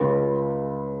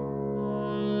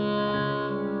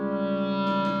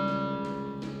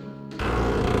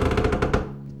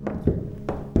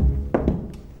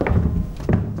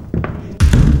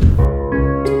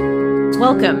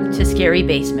Welcome to Scary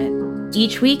Basement.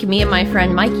 Each week, me and my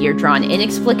friend Mikey are drawn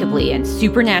inexplicably and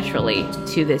supernaturally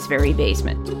to this very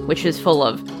basement, which is full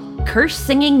of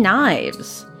curse-singing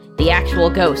knives, the actual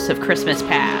ghosts of Christmas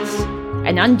past,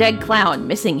 an undead clown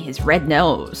missing his red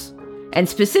nose, and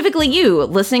specifically you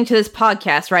listening to this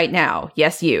podcast right now,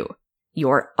 yes you,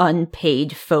 your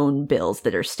unpaid phone bills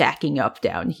that are stacking up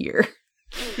down here.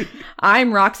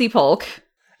 I'm Roxy Polk.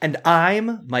 And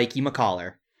I'm Mikey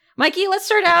McCollar. Mikey, let's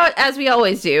start out, as we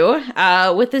always do,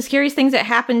 with the scariest things that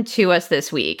happened to us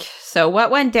this week. So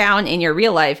what went down in your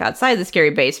real life outside the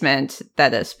scary basement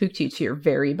that spooked you to your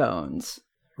very bones?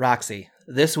 Roxy,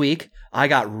 this week I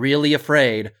got really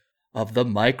afraid of the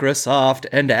Microsoft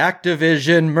and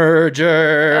Activision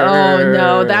merger. Oh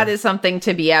no, that is something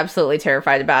to be absolutely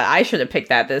terrified about. I should have picked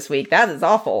that this week. That is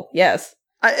awful. Yes.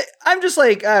 I'm just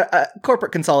like,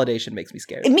 corporate consolidation makes me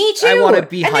scared. Me too. I want to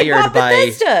be hired by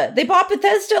Bethesda. They bought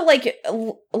Bethesda like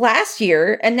last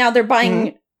year, and now they're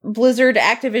buying Blizzard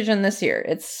Activision this year.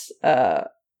 It's a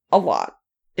lot.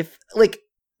 If like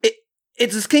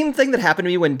it's the same thing that happened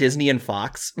to me when Disney and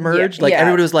Fox merged.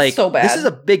 Everybody was like, so bad. This is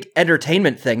a big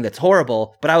entertainment thing that's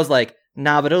horrible. But I was like,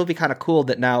 nah, but it'll be kind of cool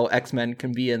that now X-Men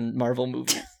can be in Marvel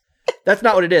movies. That's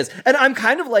not what it is. And I'm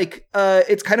kind of like,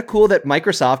 it's kind of cool that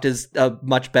Microsoft is a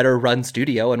much better run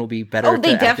studio and will be better. Oh,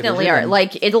 they definitely are.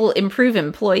 Like, it'll improve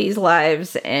employees'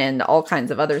 lives and all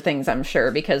kinds of other things, I'm sure.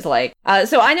 Because, like,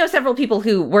 so I know several people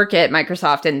who work at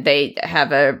Microsoft and they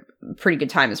have a pretty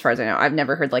good time as far as I know. I've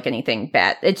never heard, like, anything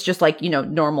bad. It's just, like,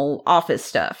 normal office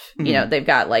stuff. Mm-hmm. You know, they've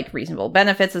got, like, reasonable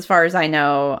benefits as far as I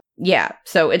know. Yeah.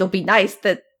 So it'll be nice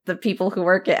that the people who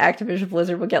work at Activision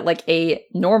Blizzard will get like a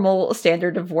normal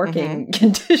standard of working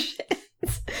conditions.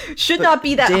 Should not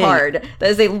be that hard. That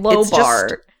is a low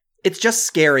bar. It's just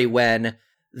scary when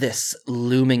this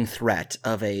looming threat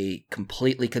of a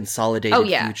completely consolidated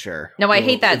future. No, I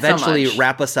hate that eventually so much.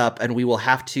 Wrap us up, and we will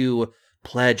have to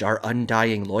pledge our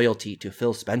undying loyalty to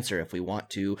Phil Spencer if we want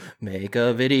to make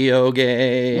a video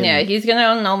game. Yeah, he's gonna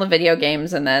own all the video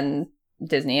games, and then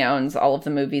Disney owns all of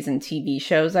the movies and TV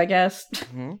shows, I guess.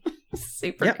 Mm-hmm.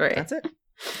 Super great. That's it.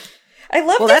 I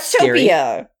love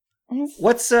Dystopia.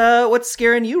 What's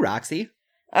scaring you, Roxy?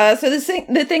 So the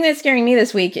thing that's scaring me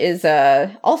this week is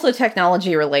also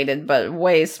technology related, but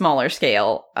way smaller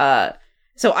scale.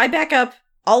 So I back up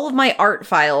all of my art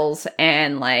files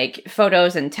and like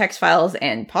photos and text files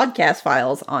and podcast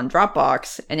files on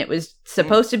Dropbox, and it was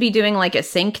supposed to be doing like a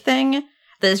sync thing.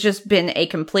 That's just been a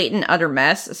complete and utter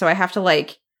mess. So I have to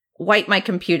like wipe my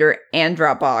computer and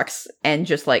Dropbox and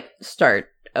just like start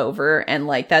over. And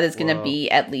like that is going to be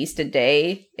at least a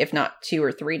day, if not 2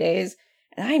 or 3 days.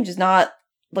 And I'm just not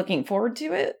looking forward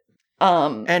to it.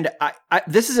 And I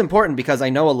this is important because I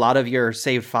know a lot of your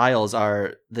saved files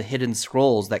are the hidden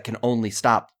scrolls that can only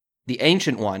stop the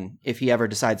Ancient One if he ever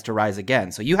decides to rise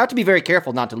again. So you have to be very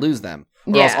careful not to lose them,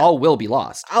 or else all will be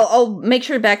lost. I'll make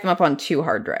sure to back them up on 2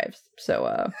 hard drives.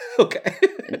 So okay.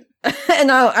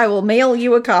 And I will mail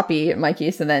you a copy, Mikey,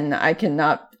 so then I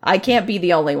can't be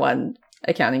the only one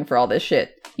accounting for all this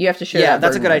shit. You have to share that. Yeah,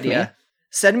 that's a good idea. Me.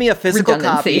 Send me a physical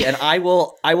copy, and I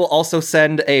will also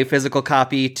send a physical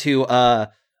copy to the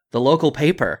local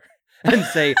paper and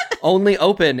say only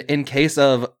open in case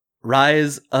of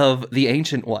Rise of the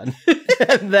Ancient One.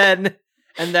 and then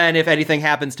if anything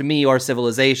happens to me or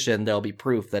civilization, there'll be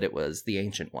proof that it was the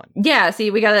Ancient One. Yeah, see,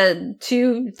 we got a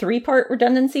 2-3 part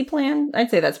redundancy plan.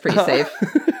 I'd say that's pretty safe.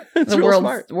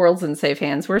 The world's in safe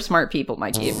hands. We're smart people,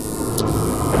 Mikey.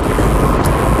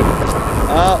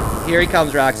 Oh, here he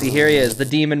comes, Roxy. Here he is, the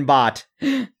demon bot.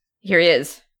 Here he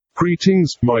is.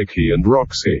 Greetings, Mikey and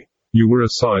Roxy. You were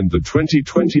assigned the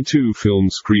 2022 film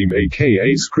Scream,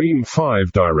 aka Scream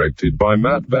 5, directed by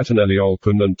Matt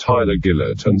Bettinelli-Olpin and Tyler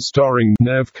Gillett and starring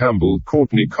Neve Campbell,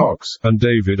 Courtney Cox, and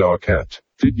David Arquette.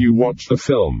 Did you watch the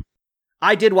film?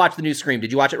 I did watch the new Scream.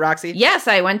 Did you watch it, Roxy? Yes,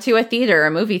 I went to a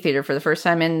movie theater for the first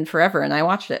time in forever, and I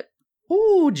watched it.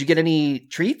 Ooh, did you get any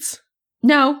treats?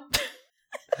 No.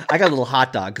 I got a little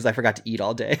hot dog because I forgot to eat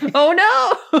all day. Oh,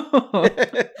 no!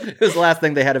 It was the last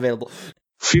thing they had available.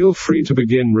 Feel free to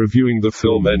begin reviewing the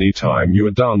film anytime you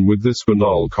are done with this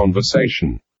banal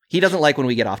conversation. He doesn't like when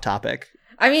we get off topic.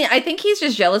 I mean, I think he's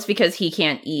just jealous because he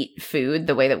can't eat food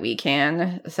the way that we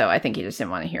can. So I think he just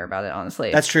didn't want to hear about it,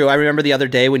 honestly. That's true. I remember the other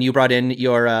day when you brought in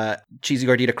your cheesy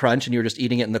gordita crunch and you were just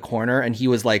eating it in the corner and he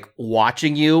was like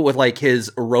watching you with like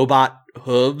his robot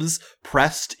hooves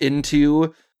pressed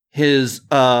into his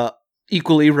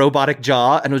equally robotic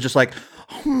jaw and was just like,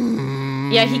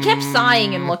 Yeah, he kept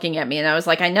sighing and looking at me, and I was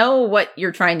like, I know what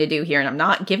you're trying to do here, and I'm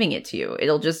not giving it to you.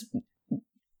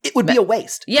 It would be a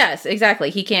waste. Yes, exactly.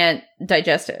 He can't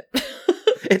digest it.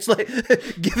 It's like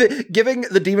giving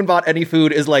the demon bot any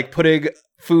food is like putting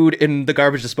food in the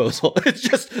garbage disposal. It's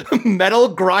just metal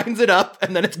grinds it up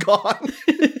and then it's gone.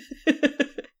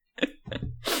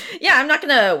 Yeah, I'm not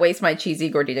gonna waste my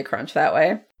cheesy gordita crunch that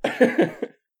way.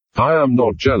 I am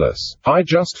not jealous. I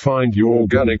just find your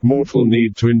organic mortal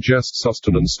need to ingest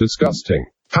sustenance disgusting.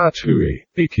 Patooey.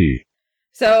 Icky.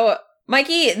 So,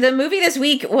 Mikey, the movie this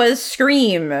week was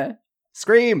Scream.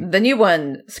 Scream. The new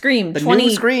one. Scream. The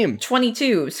new Scream.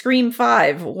 22. Scream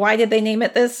 5. Why did they name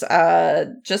it this?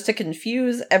 Just to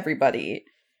confuse everybody.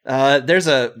 There's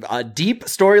a deep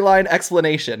storyline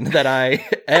explanation that I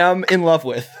am in love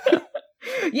with.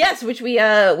 Yes, which we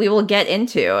will get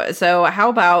into. So how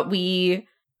about we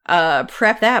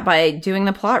prep that by doing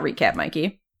the plot recap,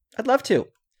 Mikey? I'd love to.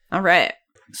 All right.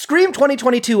 Scream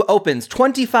 2022 opens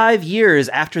 25 years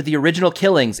after the original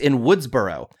killings in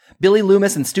Woodsboro. Billy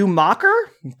Loomis and Stu Macher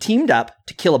teamed up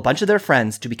to kill a bunch of their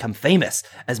friends to become famous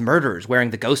as murderers wearing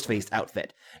the Ghostface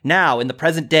outfit. Now, in the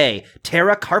present day,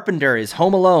 Tara Carpenter is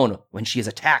home alone when she is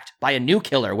attacked by a new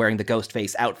killer wearing the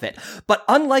Ghostface outfit. But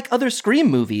unlike other Scream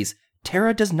movies,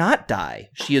 Tara does not die.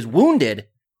 She is wounded,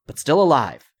 but still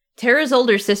alive. Tara's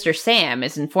older sister Sam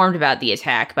is informed about the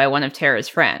attack by one of Tara's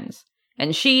friends,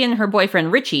 and she and her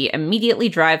boyfriend Richie immediately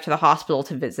drive to the hospital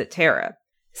to visit Tara.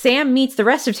 Sam meets the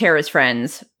rest of Tara's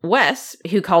friends, Wes,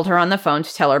 who called her on the phone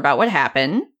to tell her about what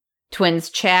happened, twins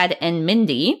Chad and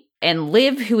Mindy, and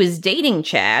Liv, who is dating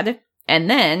Chad, and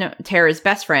then Tara's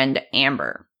best friend,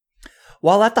 Amber.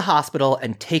 While at the hospital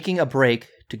and taking a break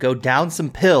to go down some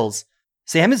pills,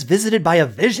 Sam is visited by a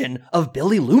vision of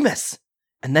Billy Loomis,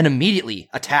 and then immediately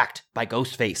attacked by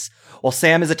Ghostface. While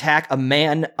Sam is attacked, a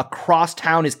man across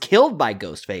town is killed by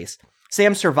Ghostface.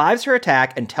 Sam survives her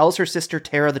attack and tells her sister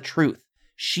Tara the truth.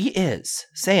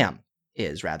 Sam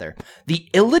is, the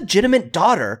illegitimate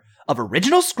daughter of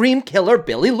original Scream killer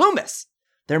Billy Loomis.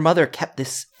 Their mother kept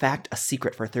this fact a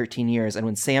secret for 13 years, and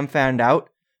when Sam found out,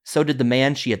 so did the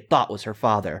man she had thought was her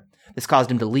father. This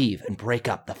caused him to leave and break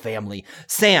up the family.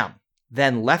 Sam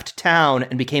then left town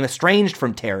and became estranged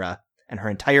from Tara and her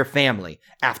entire family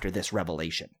after this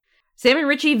revelation. Sam and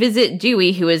Richie visit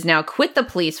Dewey, who has now quit the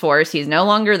police force. He's no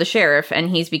longer the sheriff,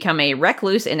 and he's become a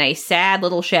recluse in a sad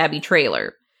little shabby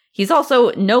trailer. He's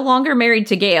also no longer married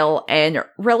to Gail and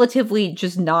relatively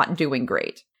just not doing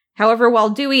great. However, while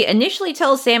Dewey initially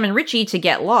tells Sam and Richie to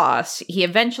get lost, he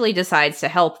eventually decides to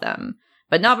help them,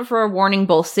 but not before warning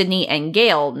both Sydney and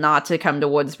Gail not to come to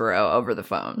Woodsboro over the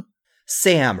phone.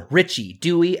 Sam, Richie,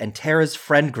 Dewey, and Tara's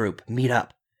friend group meet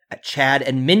up at Chad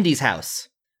and Mindy's house.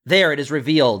 There it is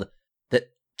revealed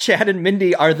that Chad and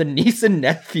Mindy are the niece and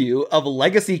nephew of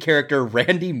legacy character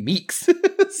Randy Meeks.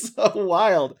 So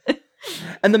wild.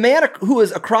 And the man who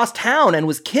was across town and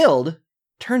was killed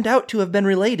turned out to have been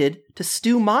related to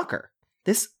Stu Macher.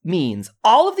 This means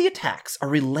all of the attacks are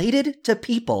related to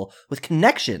people with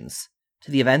connections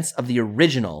to the events of the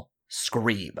original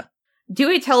Scream.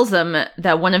 Dewey tells them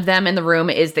that one of them in the room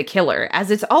is the killer,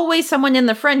 as it's always someone in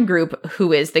the friend group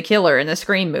who is the killer in a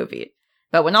Scream movie.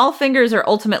 But when all fingers are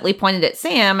ultimately pointed at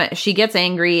Sam, she gets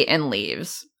angry and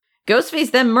leaves.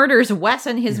 Ghostface then murders Wes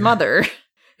and his mother,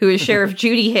 who is Sheriff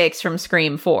Judy Hicks from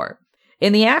Scream 4.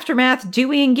 In the aftermath,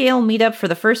 Dewey and Gail meet up for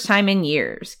the first time in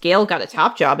years. Gail got a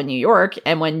top job in New York,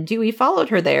 and when Dewey followed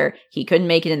her there, he couldn't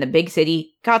make it in the big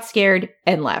city, got scared,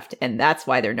 and left, and that's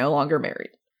why they're no longer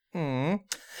married.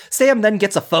 Sam then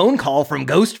gets a phone call from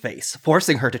Ghostface,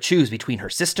 forcing her to choose between her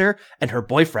sister and her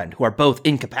boyfriend, who are both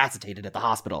incapacitated at the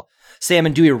hospital. Sam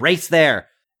and Dewey race there,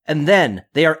 and then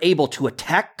they are able to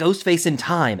attack Ghostface in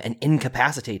time and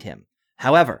incapacitate him.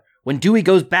 However, when Dewey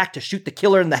goes back to shoot the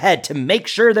killer in the head to make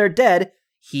sure they're dead,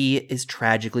 he is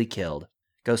tragically killed.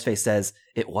 Ghostface says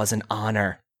it was an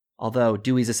honor, although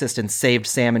Dewey's assistants saved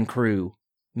Sam and crew,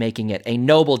 making it a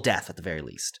noble death at the very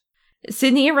least.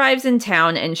 Sydney arrives in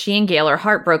town, and she and Gail are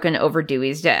heartbroken over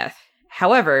Dewey's death.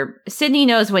 However, Sydney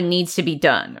knows what needs to be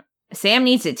done. Sam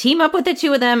needs to team up with the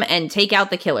two of them and take out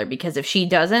the killer, because if she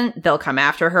doesn't, they'll come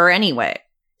after her anyway.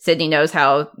 Sydney knows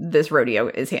how this rodeo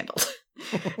is handled.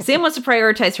 Sam wants to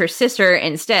prioritize her sister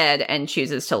instead and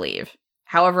chooses to leave.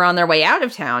 However, on their way out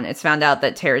of town, it's found out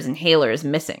that Tara's inhaler is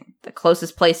missing. The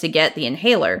closest place to get the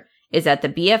inhaler is at the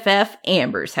BFF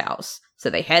Amber's house, so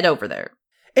they head over there.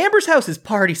 Amber's house is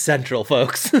party central,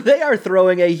 folks. They are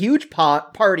throwing a huge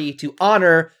party to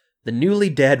honor the newly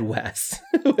dead Wes,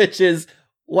 which is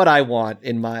what I want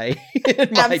in my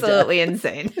Absolutely death.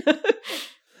 Insane.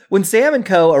 When Sam and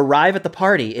co. arrive at the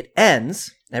party, it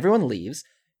ends, everyone leaves.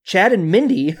 Chad and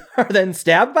Mindy are then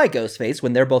stabbed by Ghostface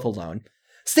when they're both alone.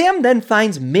 Sam then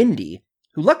finds Mindy,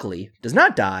 who luckily does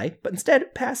not die, but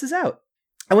instead passes out.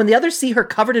 And when the others see her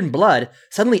covered in blood,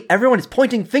 suddenly everyone is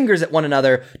pointing fingers at one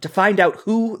another to find out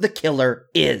who the killer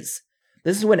is.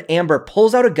 This is when Amber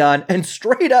pulls out a gun and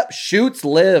straight up shoots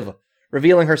Liv,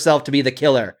 revealing herself to be the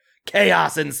killer.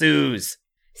 Chaos ensues.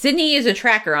 Sydney uses a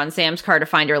tracker on Sam's car to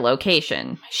find her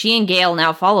location. She and Gale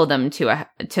now follow them to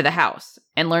the house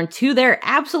and learn to their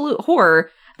absolute horror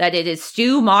that it is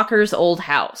Stu Macher's old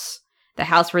house, the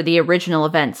house where the original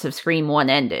events of Scream 1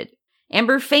 ended.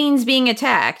 Amber feigns being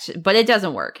attacked, but it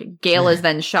doesn't work. Gale is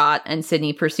then shot, and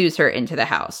Sydney pursues her into the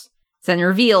house. It's then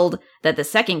revealed that the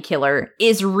second killer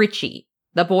is Richie,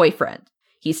 the boyfriend.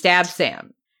 He stabs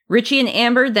Sam. Richie and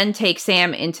Amber then take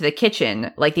Sam into the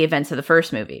kitchen, like the events of the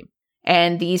first movie.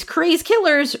 And these crazed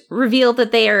killers reveal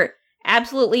that they are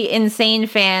absolutely insane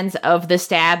fans of the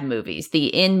Stab movies, the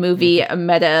in-movie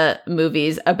meta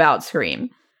movies about Scream.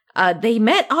 They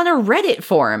met on a Reddit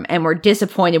forum and were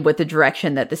disappointed with the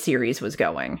direction that the series was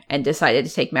going and decided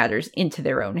to take matters into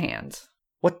their own hands.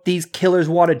 What these killers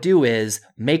want to do is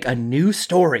make a new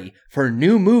story for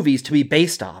new movies to be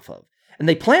based off of. And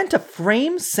they plan to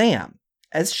frame Sam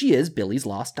as she is Billy's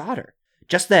lost daughter.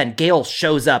 Just then, Gale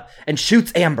shows up and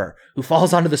shoots Amber, who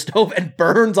falls onto the stove and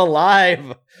burns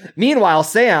alive. Meanwhile,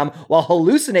 Sam, while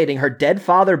hallucinating her dead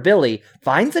father Billy,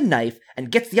 finds a knife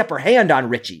and gets the upper hand on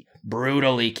Richie,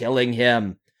 brutally killing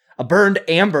him. A burned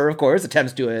Amber, of course,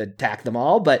 attempts to attack them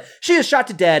all, but she is shot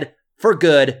to death for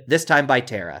good, this time by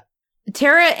Tara.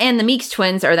 Tara and the Meeks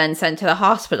twins are then sent to the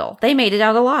hospital. They made it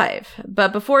out alive.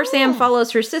 But before Sam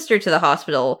follows her sister to the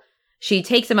hospital, she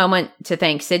takes a moment to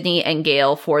thank Sydney and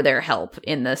Gale for their help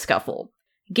in the scuffle.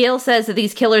 Gale says that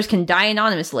these killers can die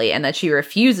anonymously and that she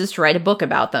refuses to write a book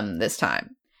about them this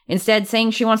time, instead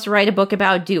saying she wants to write a book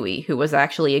about Dewey, who was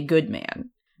actually a good man.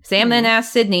 Sam then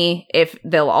asks Sydney if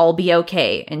they'll all be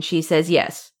okay, and she says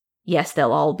yes. Yes,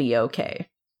 they'll all be okay.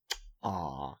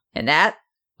 Aww. And that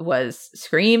was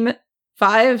Scream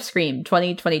 5, Scream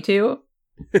 2022.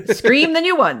 Scream the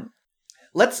new one.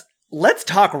 Let's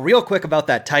talk real quick about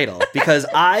that title, because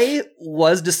I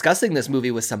was discussing this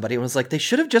movie with somebody and was like, they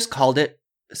should have just called it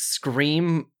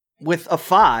Scream with a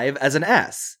 5 as an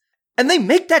S. And they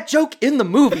make that joke in the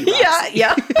movie.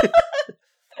 Yeah.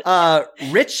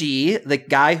 Richie, the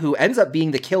guy who ends up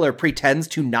being the killer, pretends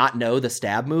to not know the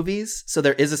Stab movies. So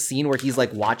there is a scene where he's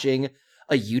like watching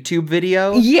a YouTube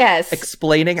video. Yes.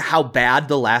 Explaining how bad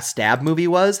the last Stab movie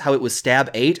was, how it was Stab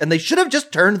 8, and they should have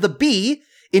just turned the B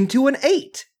into an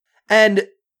 8. And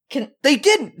they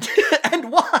didn't. And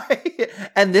why?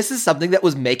 And this is something that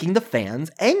was making the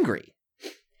fans angry.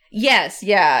 Yes,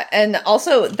 yeah. And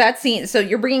also that scene, so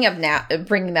you're bringing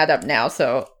that up now,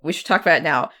 so we should talk about it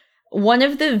now. One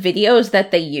of the videos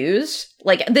that they use,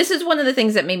 like, this is one of the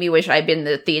things that made me wish I'd been in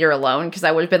the theater alone, because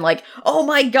I would have been like, oh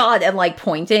my god, and like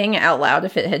pointing out loud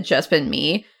if it had just been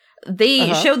me.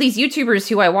 They show these YouTubers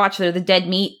who I watch, they're the dead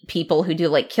meat people who do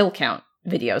like kill count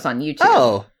videos on YouTube.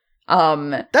 Oh.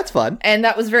 That's fun. And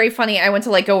that was very funny. I went to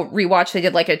like go rewatch. They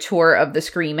did like a tour of the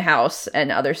Scream house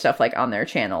and other stuff like on their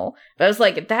channel. But I was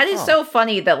like, that is so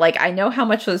funny that like I know how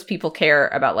much those people care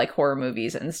about like horror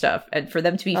movies and stuff. And for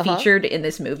them to be featured in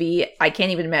this movie, I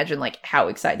can't even imagine like how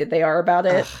excited they are about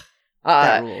it.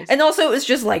 And also it was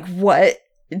just like, what?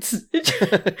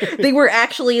 They were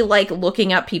actually like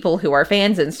looking up people who are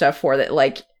fans and stuff for that.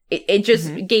 Like it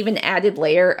just gave an added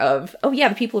layer of, oh yeah,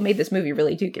 the people who made this movie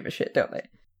really do give a shit, don't they?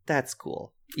 That's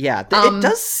cool. Yeah, it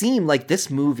does seem like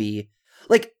this movie,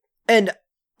 like, and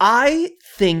I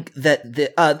think that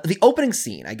the opening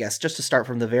scene, I guess, just to start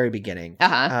from the very beginning,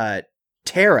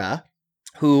 Tara,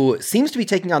 who seems to be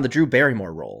taking on the Drew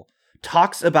Barrymore role,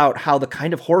 talks about how the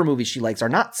kind of horror movies she likes are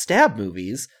not Stab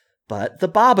movies, but The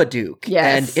Babadook,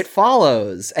 and It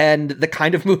Follows, and the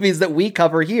kind of movies that we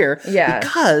cover here,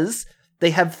 because they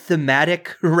have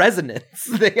thematic resonance.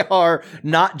 They are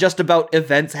not just about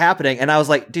events happening. And I was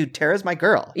like, dude, Tara's my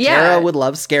girl. Yeah. Tara would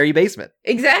love Scary Basement.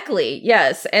 Exactly.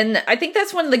 Yes. And I think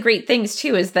that's one of the great things,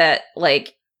 too, is that,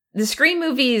 like, the Scream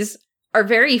movies are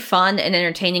very fun and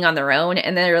entertaining on their own.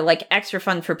 And they're, like, extra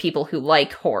fun for people who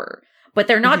like horror. But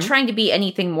they're not trying to be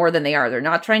anything more than they are. They're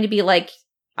not trying to be, like,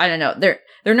 I don't know.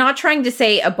 They're not trying to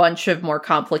say a bunch of more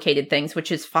complicated things,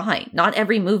 which is fine. Not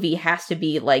every movie has to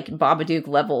be like Babadook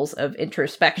levels of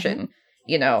introspection,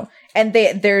 you know. And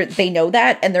they know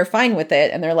that, and they're fine with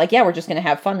it, and they're like, yeah, we're just gonna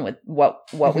have fun with what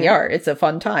we are. It's a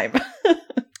fun time.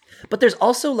 But there's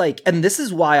also like, and this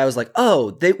is why I was like,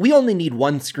 we only need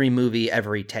one Scream movie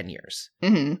every 10 years.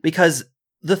 Because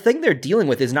the thing they're dealing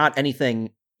with is not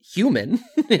anything human.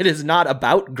 It is not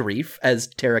about grief, as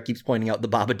Tara keeps pointing out the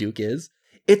Babadook is.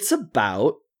 It's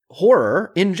about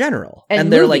horror in general.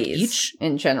 And they're like each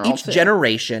in general. Each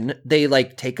generation, they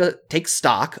like take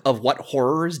stock of what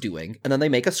horror is doing, and then they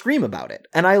make a Scream about it.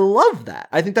 And I love that.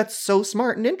 I think that's so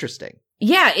smart and interesting.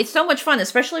 Yeah, it's so much fun,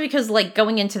 especially because, like,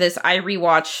 going into this, I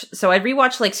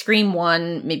rewatched, like, Scream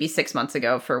 1 maybe 6 months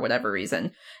ago for whatever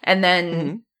reason. And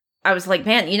then I was like,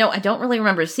 man, I don't really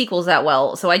remember sequels that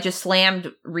well, so I just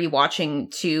slammed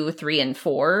rewatching 2, 3, and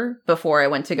 4 before I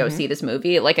went to go see this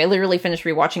movie. Like, I literally finished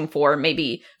rewatching 4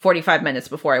 maybe 45 minutes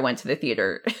before I went to the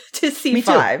theater to see Me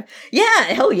 5. Too. Yeah,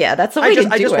 hell yeah, that's the way to do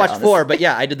it. I just watched honestly. 4, but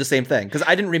yeah, I did the same thing, because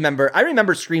I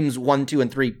remember Screams 1, 2,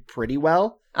 and 3 pretty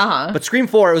well. But Scream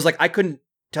 4, it was like, I couldn't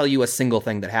tell you a single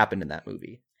thing that happened in that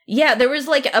movie. Yeah, there was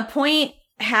like a point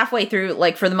halfway through,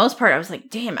 like, for the most part, I was like,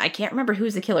 damn, I can't remember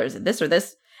who's the killer. Is it this or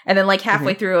this? And then, like,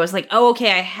 halfway through, I was like, oh,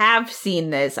 okay, I have seen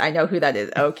this. I know who that is.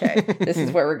 Okay, this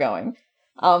is where we're going.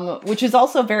 Which is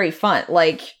also very fun.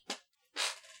 Like,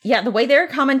 yeah, the way they're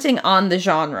commenting on the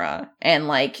genre and,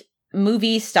 like,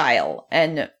 movie style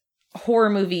and horror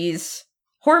movies,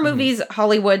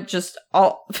 Hollywood, just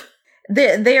all...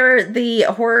 They're the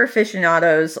horror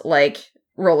aficionados, like,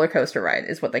 roller coaster ride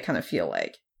is what they kind of feel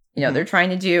like. They're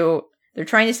trying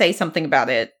to say something about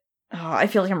it. Oh, I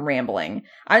feel like I'm rambling.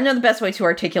 I don't know the best way to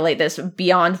articulate this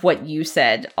beyond what you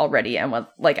said already and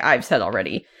what, like, I've said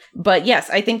already. But yes,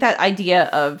 I think that idea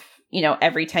of,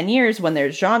 every 10 years when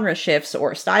there's genre shifts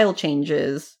or style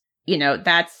changes,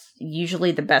 that's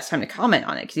usually the best time to comment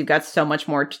on it because you've got so much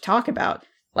more to talk about.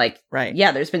 Like, right.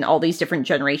 Yeah, there's been all these different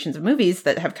generations of movies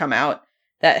that have come out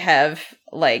that have,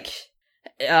 like,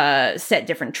 set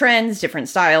different trends, different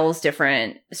styles,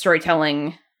 different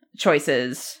storytelling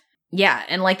choices. Yeah,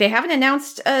 and, like, they haven't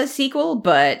announced a sequel,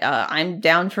 but I'm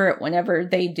down for it whenever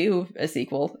they do a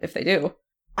sequel, if they do.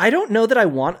 I don't know that I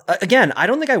want... Again, I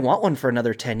don't think I want one for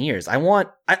another 10 years.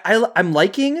 I'm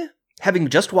liking, having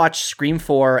just watched Scream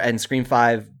 4 and Scream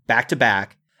 5 back to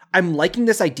back, I'm liking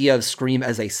this idea of Scream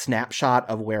as a snapshot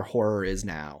of where horror is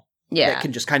now. Yeah. That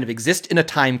can just kind of exist in a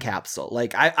time capsule.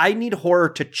 Like, I need horror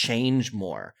to change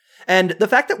more. And the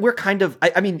fact that we're kind of,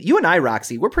 I mean, you and I,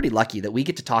 Roxy, we're pretty lucky that we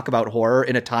get to talk about horror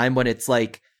in a time when it's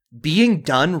like being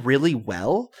done really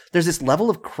well. There's this level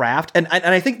of craft. And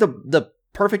I think the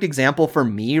perfect example for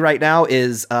me right now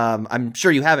is, I'm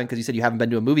sure you haven't, because you said you haven't been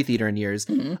to a movie theater in years.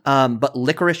 But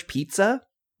Licorice Pizza.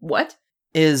 What?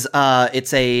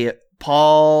 It's a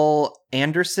Paul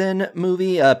Anderson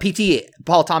movie,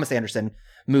 Paul Thomas Anderson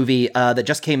movie that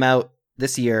just came out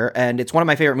this year, and it's one of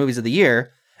my favorite movies of the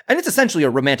year, and it's essentially a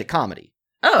romantic comedy.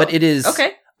 Oh, but it is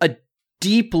okay. A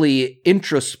deeply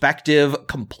introspective,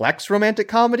 complex romantic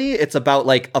comedy. It's about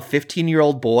like a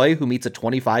 15-year-old boy who meets a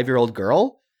 25-year-old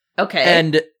girl. Okay.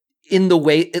 And in the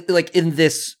way, like in the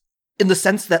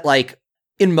sense that like,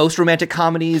 in most romantic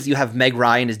comedies, you have Meg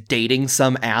Ryan is dating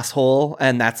some asshole,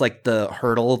 and that's like the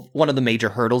hurdle, one of the major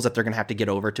hurdles that they're going to have to get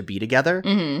over to be together.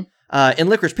 In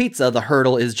Licorice Pizza, the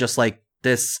hurdle is just like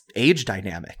this age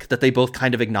dynamic that they both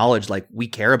kind of acknowledge, like, we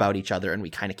care about each other and we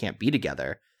kind of can't be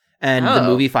together. And the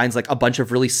movie finds like a bunch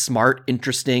of really smart,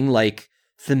 interesting, like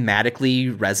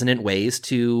thematically resonant ways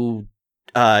to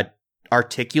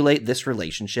articulate this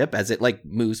relationship as it like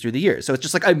moves through the years. So it's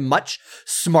just like a much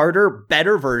smarter,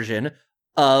 better version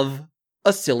of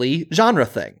a silly genre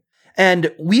thing.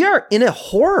 And we are in a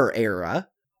horror era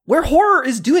where horror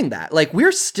is doing that. Like,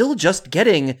 we're still just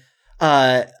getting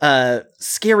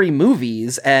scary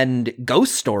movies and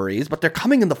ghost stories, but they're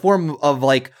coming in the form of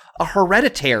like a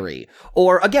Hereditary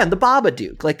or, again, The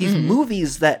Babadook, like these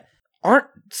movies that aren't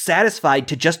satisfied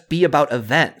to just be about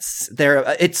events.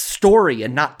 It's story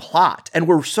and not plot. And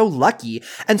we're so lucky.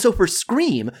 And so for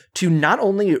Scream to not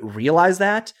only realize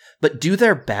that, but do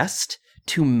their best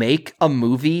to make a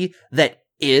movie that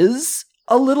is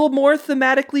a little more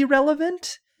thematically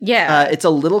relevant. Yeah. It's a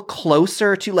little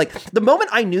closer to, like, the moment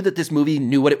I knew that this movie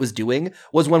knew what it was doing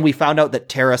was when we found out that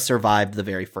Tara survived the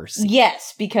very first scene.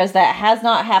 Yes, because that has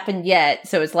not happened yet.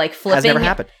 So it's like flipping. Has never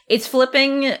happened. It's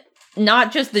flipping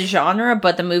not just the genre,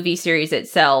 but the movie series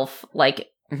itself, like,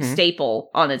 staple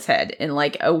on its head in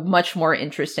like a much more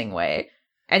interesting way.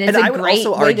 And it's a great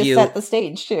way to set the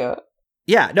stage too.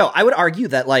 Yeah, no, I would argue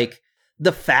that like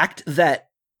the fact that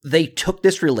they took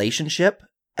this relationship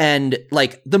and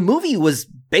like the movie was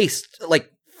based,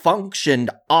 like, functioned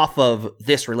off of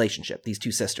this relationship, these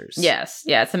two sisters. Yes.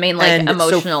 Yeah. It's the main, like, and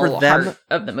emotional heart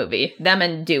of the movie. Them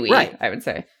and Dewey, right. I would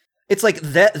say. It's like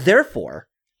that. Therefore,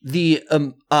 the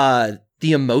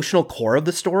emotional core of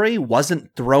the story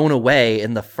wasn't thrown away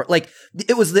in the like.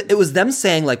 It was them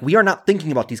saying, like, we are not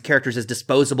thinking about these characters as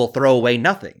disposable, throwaway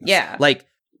nothings. Yeah. Like,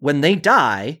 when they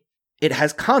die, it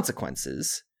has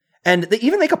consequences. And they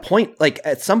even make a point, like,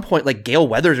 at some point, like, Gale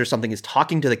Weathers or something is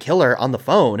talking to the killer on the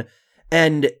phone,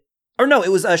 or no, it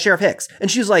was Sheriff Hicks.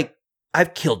 And she was like,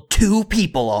 I've killed 2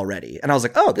 people already. And I was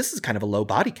like, oh, this is kind of a low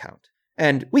body count.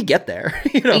 And we get there,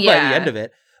 by the end of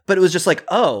it. But it was just like,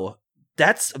 oh,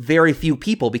 that's very few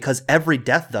people because every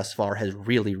death thus far has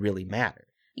really, really mattered.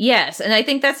 Yes, and I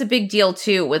think that's a big deal,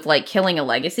 too, with, like, killing a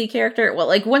legacy character. Well,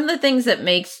 like, one of the things that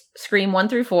makes Scream 1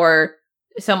 through 4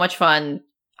 so much fun,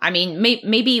 I mean,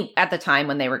 maybe at the time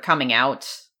when they were coming out,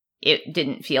 it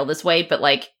didn't feel this way, but,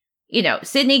 like, you know,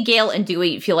 Sidney, Gale, and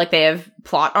Dewey feel like they have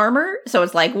plot armor, so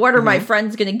it's like, what are my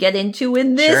friends going to get into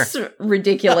in this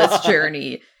ridiculous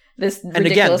journey? This ridiculous And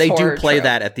again, they do play trope.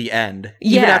 that at the end.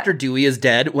 Even after Dewey is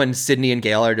dead, when Sidney and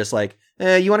Gale are just like,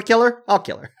 you want to kill her? I'll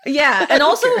kill her. Yeah, and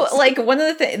also, like, one of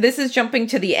the things, this is jumping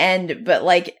to the end, but,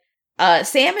 like,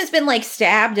 Sam has been, like,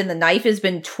 stabbed and the knife has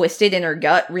been twisted in her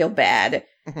gut real bad.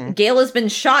 Mm-hmm. Gale has been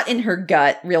shot in her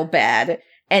gut real bad.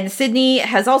 And Sidney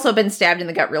has also been stabbed in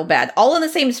the gut real bad. All in the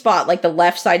same spot, like, the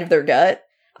left side of their gut.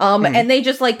 And they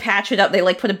just, like, patch it up. They,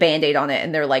 like, put a Band-Aid on it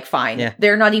and they're, like, fine. Yeah.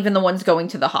 They're not even the ones going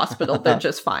to the hospital. They're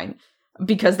just fine.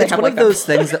 Because they have, one like, of those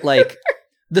things that, like...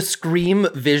 The Scream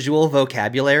visual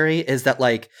vocabulary is that,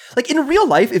 like in real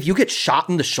life, if you get shot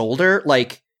in the shoulder,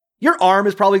 like, your arm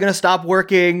is probably going to stop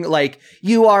working. Like,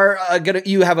 you are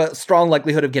you have a strong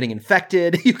likelihood of getting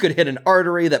infected. You could hit an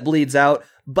artery that bleeds out.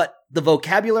 But the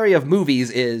vocabulary of movies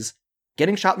is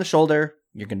getting shot in the shoulder,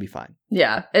 you're going to be fine.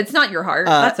 Yeah, it's not your heart.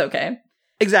 That's okay.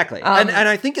 Exactly. And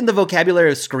I think in the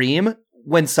vocabulary of Scream,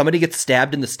 when somebody gets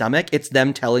stabbed in the stomach, it's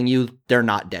them telling you they're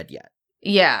not dead yet.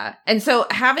 Yeah. And so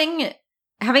having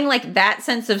like that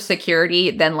sense of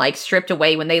security then like stripped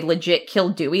away when they legit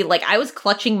killed Dewey, like I was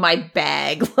clutching my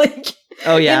bag like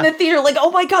in the theater, like,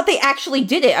 oh my god, they actually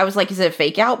did it. I was like, is it a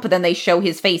fake out? But then they show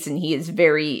his face and he is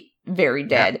very, very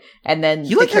dead. Yeah. And then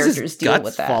he the like characters has his deal guts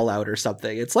with that. Fall out or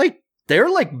something. It's like they're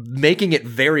like making it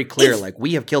very clear, like,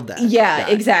 we have killed that. Yeah,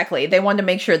 guy. Exactly. They wanted to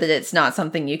make sure that it's not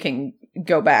something you can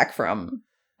go back from.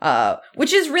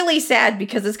 Which is really sad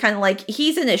because it's kind of like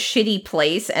he's in a shitty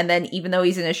place, and then even though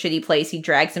he's in a shitty place, he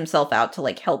drags himself out to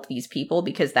like help these people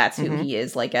because that's who he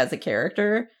is like as a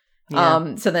character.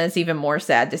 Yeah. So then it's even more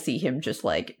sad to see him just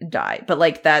like die. But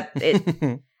like that,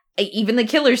 even the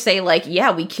killers say like,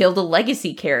 yeah, we killed a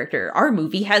legacy character. Our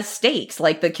movie has stakes.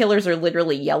 Like the killers are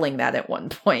literally yelling that at one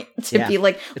point to be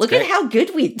like, look at how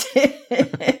good we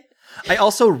did. I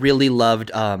also really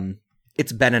loved,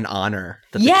 it's been an honor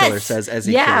that the killer says as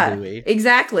he killed Louis.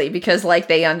 Exactly, because like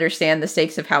they understand the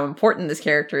stakes of how important this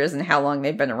character is and how long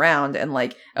they've been around, and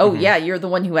like, oh yeah, you're the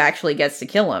one who actually gets to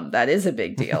kill him. That is a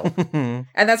big deal. And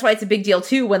that's why it's a big deal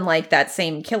too when like that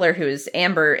same killer who is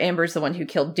Amber's the one who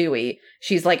killed Dewey,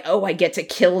 she's like, oh, I get to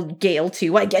kill Gale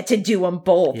too, I get to do them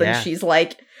both. And she's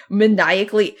like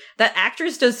maniacally, that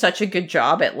actress does such a good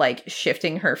job at like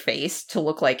shifting her face to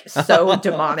look like so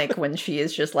demonic when she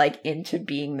is just like into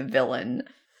being the villain.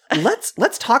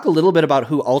 Let's talk a little bit about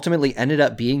who ultimately ended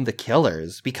up being the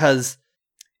killers, because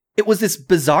it was this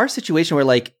bizarre situation where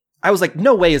like I was like,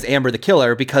 no way is Amber the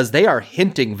killer, because they are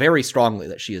hinting very strongly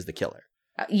that she is the killer.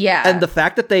 And the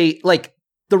fact that they like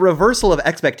the reversal of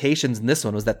expectations in this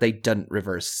one was that they didn't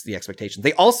reverse the expectations.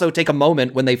 They also take a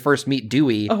moment when they first meet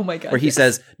Dewey, where he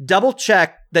says, double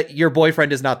check that your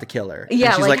boyfriend is not the killer. Yeah,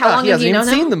 and she's like, how long he hasn't have you even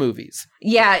known seen him? the movies.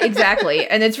 Yeah, exactly.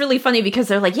 And it's really funny because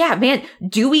they're like, yeah, man,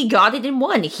 Dewey got it in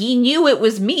one. He knew it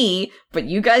was me, but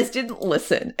you guys didn't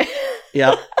listen.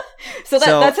 Yeah. So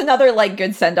that's another like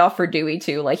good send off for Dewey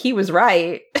too. Like he was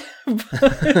right.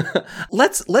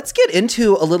 Let's get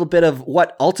into a little bit of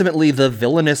what ultimately the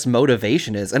villainous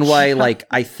motivation is and why like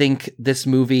I think this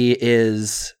movie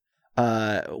is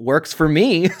works for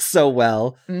me so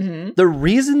well. The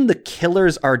reason the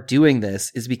killers are doing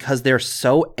this is because they're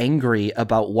so angry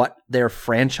about what their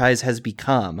franchise has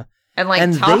become. And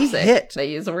like toxic.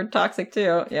 They use the word toxic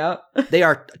too. Yep. They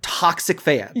are toxic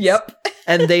fans. Yep.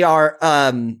 And they are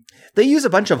they use a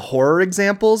bunch of horror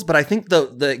examples, but I think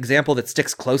the example that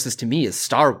sticks closest to me is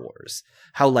Star Wars.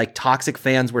 How like toxic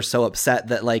fans were so upset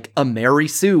that like a Mary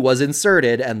Sue was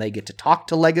inserted and they get to talk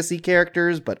to legacy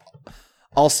characters, but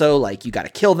also like you got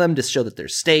to kill them to show that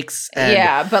there's stakes. And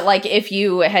yeah, but like if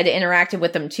you had interacted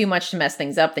with them too much to mess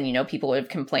things up, then you know people would have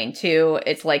complained too.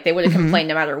 It's like they would have complained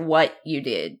no matter what you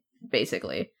did,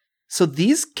 basically. So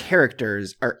these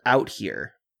characters are out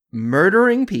here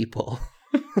murdering people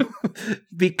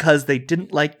because they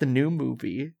didn't like the new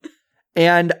movie.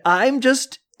 And I'm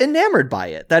just enamored by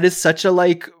it. That is such a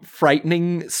like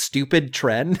frightening, stupid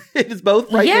trend. It is both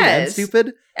frightening and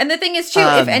stupid. And the thing is too,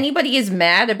 if anybody is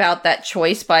mad about that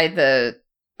choice by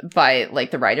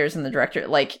like the writers and the director,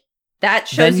 like that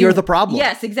shows then you're the problem.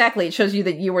 Yes, exactly. It shows you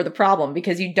that you were the problem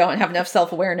because you don't have enough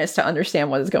self-awareness to understand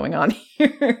what is going on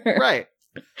here. Right.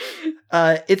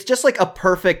 It's just like a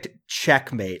perfect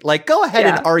checkmate. Like, go ahead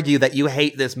and argue that you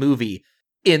hate this movie.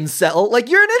 Incel. Like,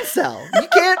 you're an incel. You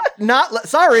can't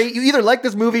sorry, you either like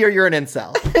this movie or you're an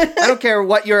incel. I don't care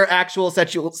what your actual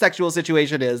sexual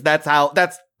situation is. That's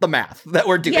the math that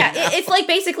we're doing. Yeah, it's like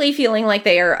basically feeling like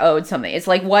they are owed something. It's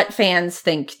like what fans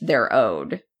think they're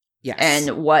owed. Yes.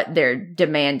 And what they're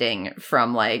demanding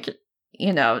from, like,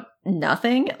 you know,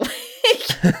 nothing.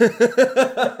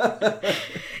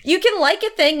 You can like a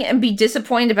thing and be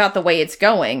disappointed about the way it's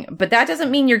going, but that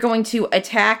doesn't mean you're going to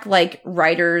attack, like,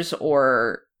 writers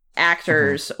or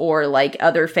actors or, like,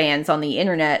 other fans on the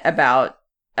internet about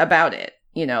it.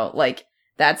 You know, like,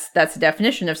 that's the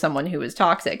definition of someone who is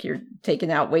toxic. You're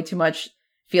taking out way too much,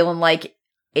 feeling like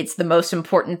it's the most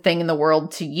important thing in the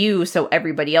world to you, so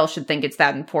everybody else should think it's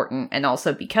that important. And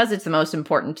also, because it's the most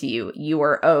important to you, you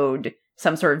are owed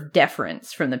some sort of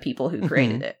deference from the people who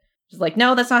created it. It's like,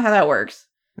 no, that's not how that works.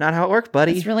 Not how it works,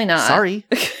 buddy. It's really not. Sorry.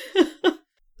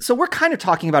 So we're kind of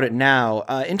talking about it now.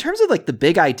 In terms of, like, the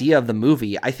big idea of the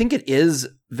movie, I think it is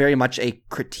very much a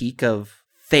critique of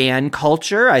fan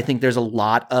culture. I think there's a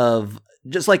lot of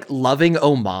just, like, loving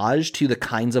homage to the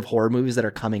kinds of horror movies that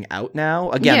are coming out now.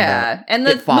 Again, and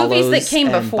the movies that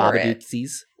came before it.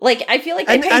 Like, I feel like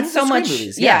they paid so much.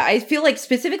 Movies, I feel like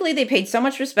specifically they paid so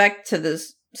much respect to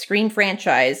this Scream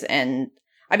franchise. And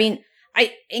I mean,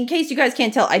 in case you guys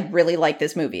can't tell, I really like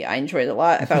this movie. I enjoyed it a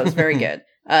lot. I thought it was very good.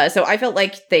 So I felt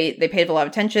like they paid a lot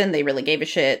of attention. They really gave a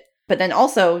shit. But then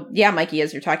also, Mikey,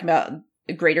 as you're talking about,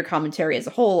 greater commentary as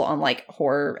a whole on, like,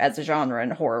 horror as a genre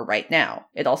and horror right now.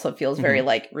 It also feels very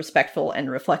like respectful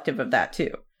and reflective of that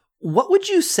too. What would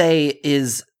you say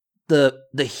is the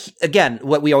again,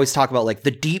 what we always talk about, like,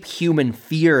 the deep human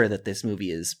fear that this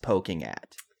movie is poking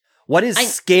at? What is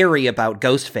scary about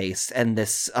Ghostface and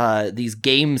these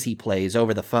games he plays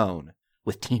over the phone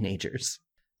with teenagers,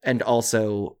 and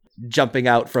also jumping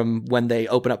out from when they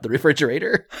open up the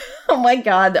refrigerator? Oh my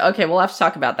god. Okay, we'll have to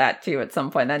talk about that too at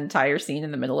some point, that entire scene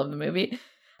in the middle of the movie.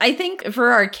 I think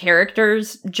for our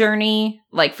character's journey,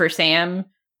 like for Sam,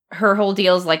 her whole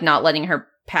deal is, like, not letting her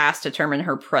past determine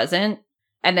her present,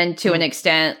 and then to an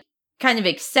extent kind of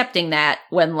accepting that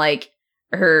when, like,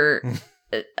 her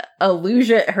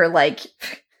illusion, her, like,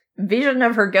 vision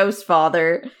of her ghost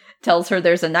father tells her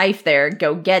there's a knife there,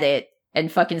 go get it and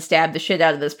fucking stab the shit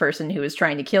out of this person who is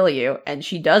trying to kill you, and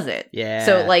she does it. Yeah.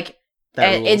 So, like,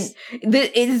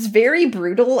 it is very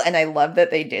brutal, and I love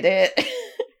that they did it.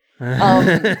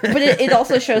 But it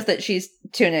also shows that she's,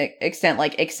 to an extent,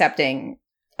 like, accepting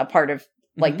a part of,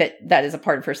 like, that is a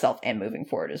part of herself and moving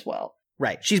forward as well.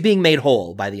 Right. She's being made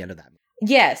whole by the end of that.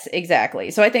 Yes,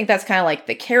 exactly. So I think that's kind of like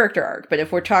the character arc. But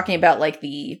if we're talking about, like,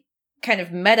 the kind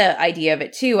of meta idea of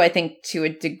it too, I think to a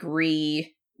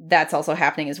degree that's also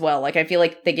happening as well. Like, I feel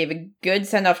like they gave a good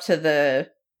send-off to the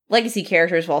legacy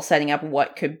characters while setting up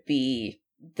what could be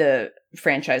the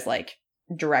franchise, like,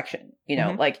 direction. You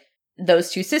know, like,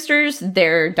 those two sisters,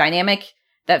 their dynamic,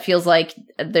 that feels like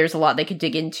there's a lot they could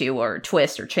dig into or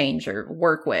twist or change or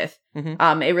work with.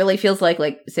 It really feels like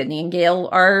Sydney and Gale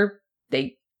are,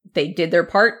 they did their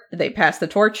part, they passed the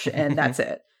torch, and that's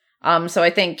it. So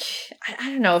I think, I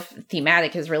don't know if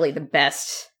thematic is really the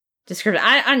best description.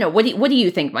 I don't know. What do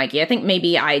you think, Mikey? I think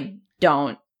maybe I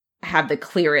don't have the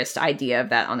clearest idea of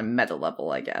that on a meta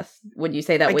level, I guess. Would you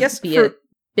say that would be a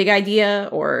big idea,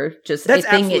 or just a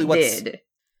thing it did?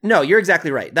 No, you're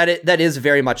exactly right. That is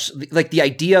very much, like, the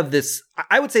idea of this.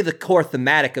 I would say the core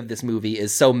thematic of this movie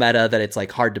is so meta that it's,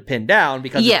 like, hard to pin down,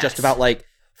 because it's just about, like,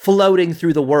 floating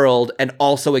through the world and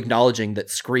also acknowledging that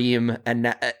Scream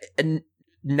and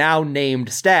now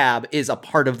named Stab is a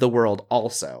part of the world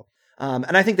also.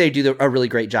 And I think they do a really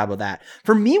great job of that.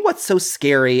 For me, what's so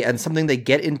scary, and something they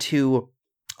get into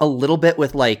a little bit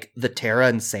with, like, the Tara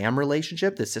and Sam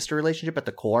relationship, the sister relationship at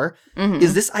the core,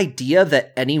 is this idea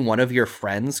that any one of your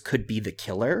friends could be the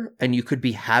killer, and you could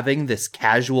be having this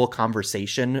casual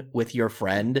conversation with your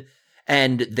friend,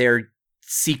 and they're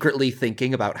secretly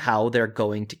thinking about how they're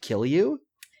going to kill you.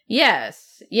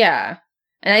 Yes. Yeah.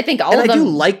 And I think all of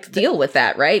them deal with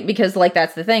that, right? Because, like,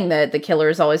 that's the thing, that the killer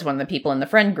is always one of the people in the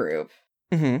friend group.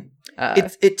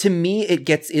 To me, it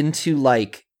gets into,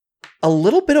 like, a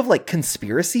little bit of, like,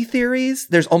 conspiracy theories.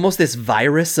 There's almost this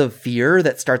virus of fear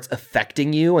that starts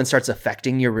affecting you and starts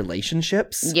affecting your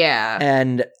relationships. Yeah.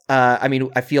 And, I mean,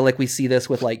 I feel like we see this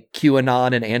with, like,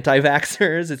 QAnon and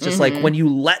anti-vaxxers. It's just like, when you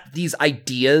let these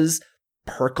ideas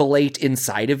percolate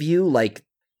inside of you, like,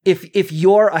 if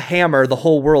you're a hammer, the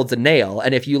whole world's a nail,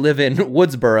 and if you live in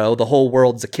Woodsboro, the whole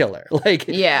world's a killer. Like,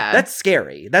 yeah, that's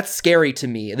scary. That's scary to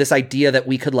me, this idea that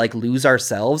we could, like, lose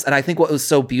ourselves. And I think what was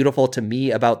so beautiful to me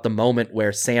about the moment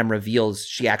where Sam reveals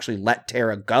she actually let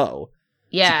Tara go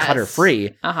to cut her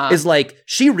free is, like,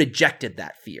 she rejected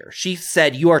that fear. She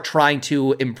said, you are trying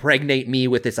to impregnate me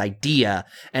with this idea,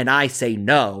 and I say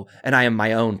no, and I am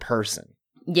my own person.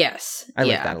 Yes. I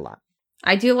like that a lot.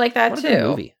 I do like that, too. What a good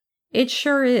movie. It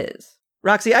sure is.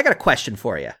 Roxy, I got a question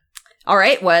for you. All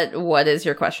right, what is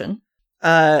your question?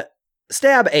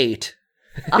 Stab 8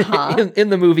 in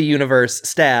the movie universe,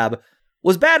 Stab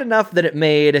was bad enough that it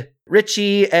made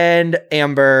Richie and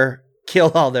Amber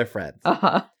kill all their friends.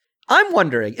 I'm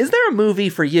wondering, is there a movie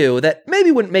for you that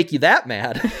maybe wouldn't make you that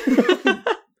mad?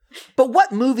 But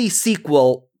what movie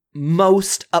sequel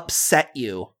most upset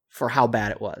you for how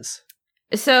bad it was?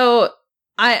 So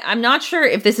I'm not sure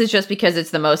if this is just because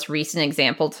it's the most recent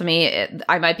example to me.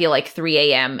 I might be like 3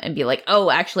 a.m. and be like,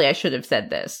 oh, actually, I should have said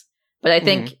this. But I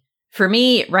think for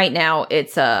me right now,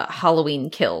 it's Halloween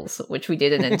Kills, which we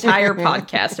did an entire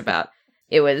podcast about.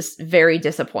 It was very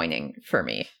disappointing for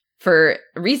me for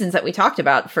reasons that we talked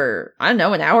about for, I don't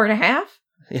know, an hour and a half.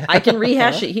 Yeah. I can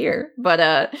rehash it here.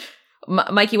 But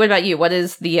Mikey, what about you? What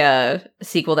is the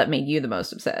sequel that made you the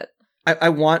most upset? I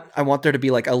want there to be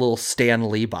like a little Stan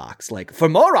Lee box. Like, for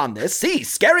more on this, see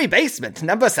Scary Basement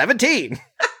number 17.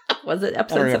 Was it episode 17? I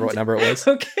don't remember what number it was.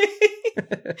 Okay.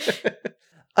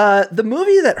 The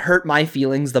movie that hurt my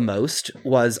feelings the most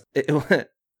was...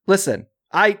 listen,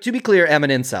 to be clear, am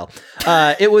an incel.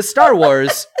 It was Star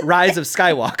Wars Rise of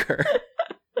Skywalker.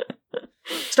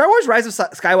 Star Wars Rise of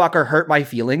Skywalker hurt my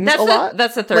feelings a lot.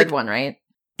 That's the third one, right?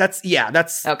 That's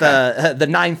okay. the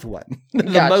ninth one.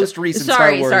 The most recent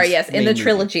Star Wars. Sorry, yes. In the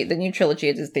trilogy, movie. The new trilogy,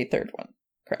 it is the third one.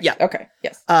 Correct. Yeah. Okay,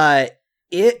 yes.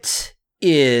 It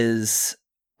is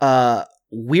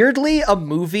weirdly a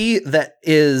movie that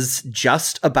is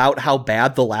just about how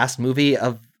bad the last movie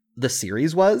of the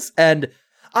series was. And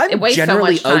I'm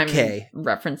generally so much time okay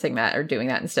referencing that or doing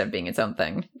that instead of being its own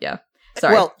thing. Yeah.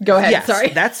 Sorry. Well, go ahead. Yes, sorry.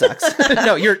 That sucks.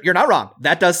 No, you're not wrong.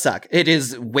 That does suck. It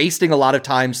is wasting a lot of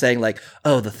time saying like,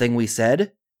 oh, the thing we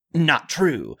said, not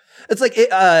true. It's like,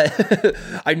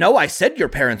 I know I said your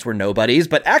parents were nobodies,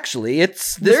 but actually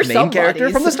it's this main character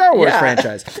from the Star Wars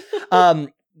franchise.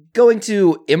 Going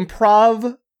to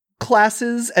improv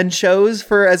classes and shows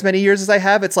for as many years as I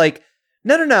have, it's like,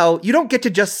 no, you don't get to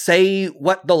just say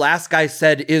what the last guy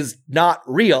said is not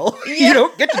real. Yeah. You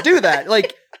don't get to do that.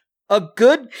 Like, a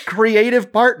good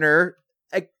creative partner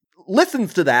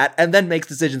listens to that and then makes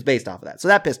decisions based off of that. So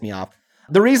that pissed me off.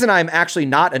 The reason I'm actually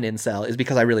not an incel is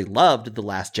because I really loved The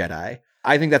Last Jedi.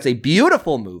 I think that's a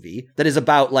beautiful movie that is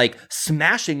about like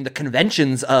smashing the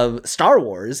conventions of Star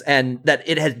Wars, and that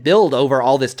it has built over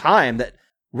all this time that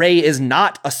Rey is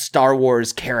not a Star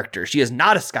Wars character. She is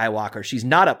not a Skywalker. She's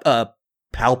not a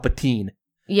Palpatine.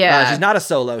 Yeah. She's not a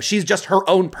Solo. She's just her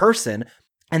own person.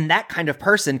 And that kind of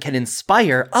person can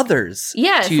inspire others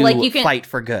to like you can, fight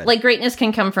for good. Like, greatness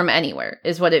can come from anywhere,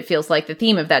 is what it feels like the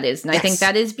theme of that is. And I think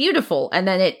that is beautiful. And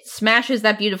then it smashes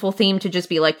that beautiful theme to just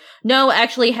be like, no,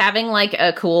 actually having, like,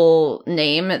 a cool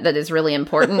name that is really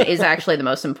important is actually the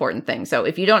most important thing. So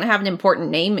if you don't have an important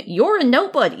name, you're a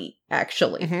nobody,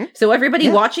 actually. Mm-hmm. So everybody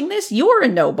watching this, you're a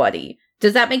nobody.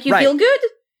 Does that make you feel good?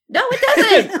 No, it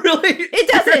doesn't. Really? It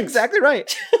doesn't. You're exactly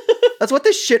right. That's what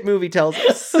this shit movie tells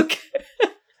us. Okay.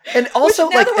 And also,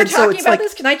 now that we're talking about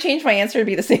this, can I change my answer to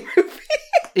be the same movie?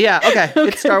 Yeah, okay.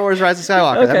 It's Star Wars Rise of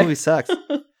Skywalker. Okay. That movie sucks.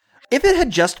 If it had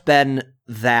just been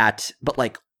that, but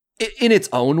like in its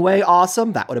own way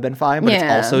awesome, that would have been fine. But it's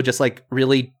also just like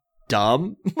really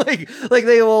dumb. like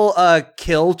they will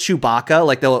kill Chewbacca.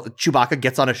 Like Chewbacca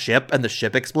gets on a ship and the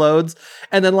ship explodes.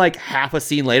 And then like half a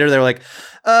scene later, they're like,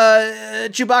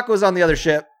 Chewbacca was on the other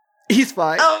ship. He's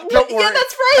fine. Oh, don't worry. Yeah,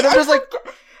 that's right. And I'm just like...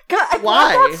 God,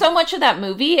 why? I thought so much of that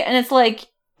movie, and it's like,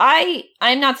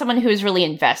 I'm not someone who's really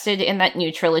invested in that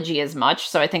new trilogy as much,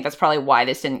 so I think that's probably why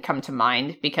this didn't come to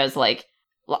mind, because, like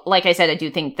I said, I do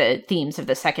think the themes of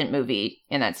the second movie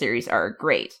in that series are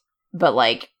great, but,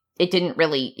 like, it didn't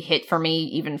really hit for me,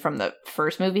 even from the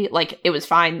first movie. Like, it was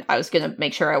fine. I was gonna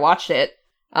make sure I watched it.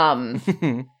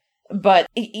 But,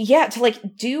 yeah, to, like,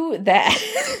 do that...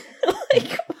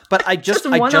 like, but I just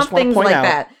want to point like out...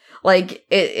 that. Like,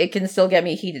 it can still get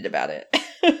me heated about it.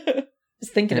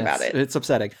 Just thinking about it. It's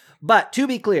upsetting. But to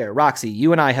be clear, Roxy,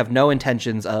 you and I have no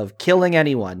intentions of killing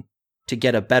anyone to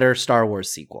get a better Star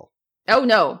Wars sequel. Oh,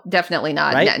 no, definitely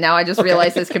not. Right? Now I just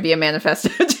realized this could be a manifesto.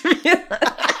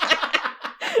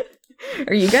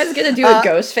 Are you guys going to do a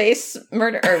Ghostface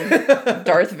murder or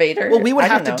Darth Vader? Well, we would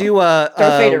have to do Darth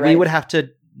Vader, right? We would have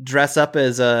to dress up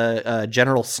as a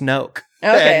General Snoke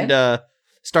Okay. and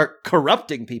start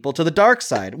corrupting people to the dark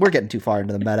side. We're getting too far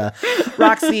into the meta.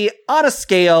 Roxy, on a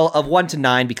scale of 1 to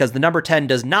 9, because the number 10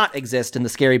 does not exist in the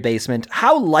scary basement,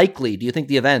 how likely do you think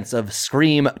the events of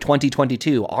Scream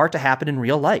 2022 are to happen in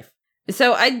real life?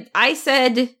 So I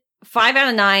said 5 out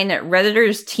of 9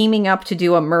 Redditors teaming up to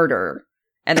do a murder.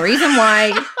 And the reason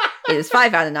why it is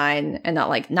 5 out of 9 and not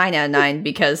like 9 out of 9,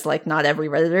 because like not every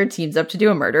Redditor teams up to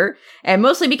do a murder. And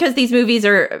mostly because these movies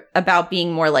are about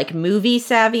being more like movie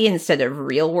savvy instead of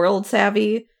real world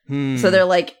savvy. So they're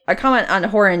like a comment on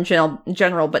horror in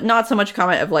general, but not so much a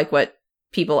comment of like what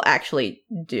people actually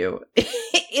do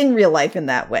in real life in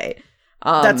that way.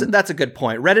 That's a good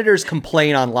point. Redditors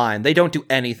complain online. They don't do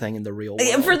anything in the real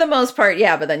world. For the most part,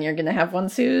 yeah, but then you're going to have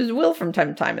ones who will from time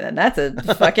to time, and then that's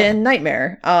a fucking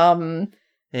nightmare.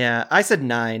 Yeah, I said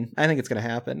 9. I think it's going to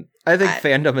happen. I think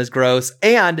fandom is gross.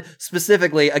 And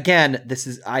specifically, again,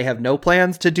 I have no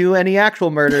plans to do any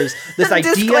actual murders. This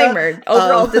idea... Disclaimer.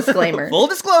 Overall disclaimer. Full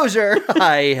disclosure,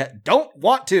 I don't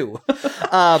want to.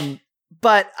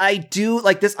 But I do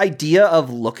like this idea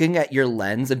of looking at your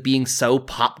lens and being so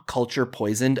pop culture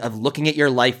poisoned, of looking at your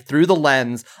life through the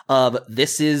lens of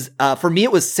this is, for me,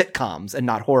 it was sitcoms and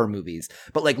not horror movies,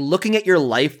 but like looking at your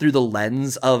life through the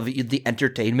lens of the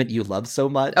entertainment you love so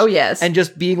much. Oh, yes. And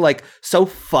just being like so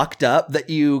fucked up that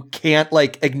you can't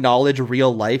like acknowledge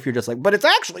real life. You're just like, but it's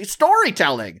actually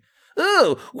storytelling.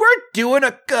 Ooh, we're doing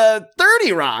a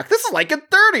 30 Rock. This is like a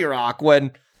 30 Rock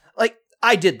when...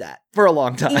 I did that for a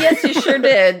long time. Yes, you sure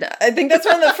did. I think that's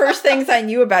one of the first things I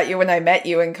knew about you when I met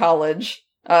you in college.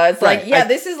 It's right. Like, yeah,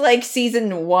 this is like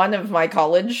season 1 of my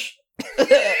college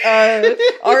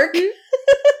arc.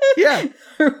 Yeah.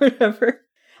 Or whatever.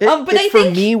 But I think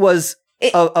for me was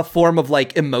a form of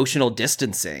like emotional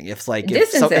distancing. If a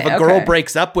girl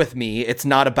breaks up with me, it's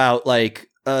not about like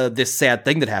this sad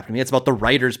thing that happened to me. It's about the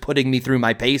writers putting me through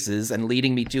my paces and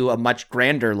leading me to a much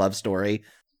grander love story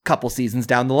couple seasons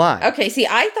down the line. Okay, see,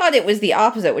 I thought it was the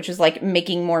opposite, which is like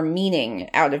making more meaning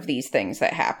out of these things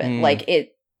that happen. Like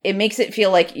it makes it feel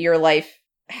like your life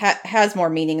has more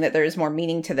meaning, that there's more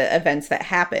meaning to the events that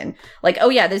happen. Like, oh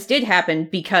yeah, this did happen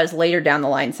because later down the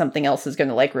line something else is going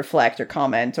to like reflect or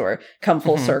comment or come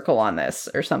full circle on this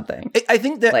or something. I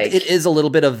think that like, it is a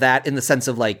little bit of that in the sense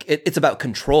of like it's about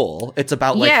control. It's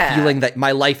about like feeling that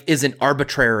my life isn't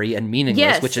arbitrary and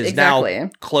meaningless, which is now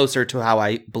closer to how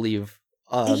I believe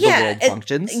the world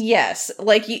functions. Yes.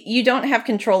 Like, you don't have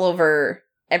control over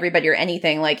everybody or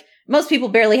anything. Like, most people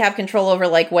barely have control over,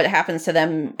 like, what happens to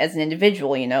them as an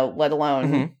individual, you know, let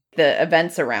alone the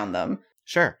events around them.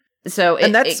 Sure. So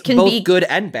and that's it can both be good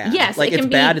and bad. Yes, like, it can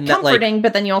it's bad be in that, comforting, like,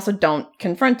 but then you also don't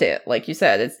confront it. Like you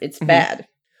said, it's bad.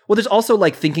 Well, there's also,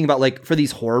 like, thinking about, like, for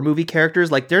these horror movie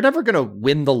characters, like, they're never going to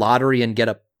win the lottery and get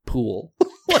a pool.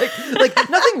 like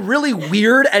nothing really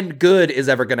weird and good is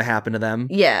ever going to happen to them.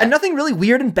 Yeah. And nothing really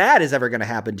weird and bad is ever going to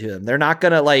happen to them. They're not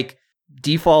going to like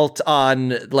default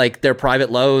on like their private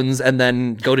loans and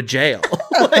then go to jail.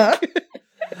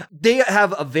 They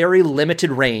have a very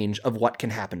limited range of what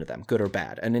can happen to them, good or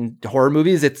bad. And in horror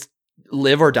movies, it's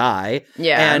live or die.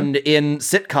 Yeah. And in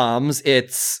sitcoms,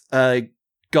 it's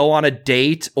go on a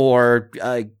date or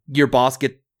your boss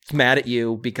gets mad at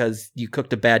you because you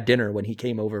cooked a bad dinner when he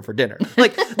came over for dinner.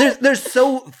 Like there's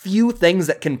so few things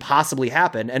that can possibly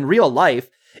happen, and real life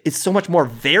is so much more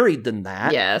varied than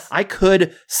that. Yes. I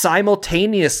could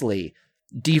simultaneously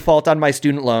default on my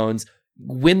student loans,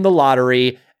 win the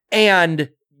lottery, and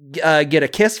get a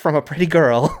kiss from a pretty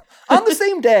girl on the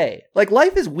same day. Like,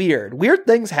 life is weird. Weird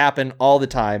things happen all the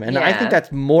time, and I think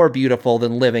that's more beautiful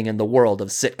than living in the world of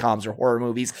sitcoms or horror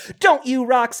movies. Don't you,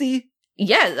 Roxy?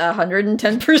 Yeah,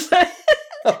 110%.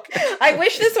 Okay. I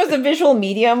wish this was a visual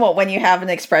medium when you have an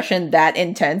expression that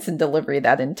intense and delivery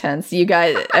that intense. You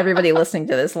guys, everybody listening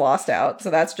to this lost out, so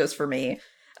that's just for me.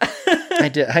 I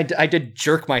did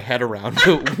jerk my head around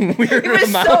a weird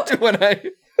amount when I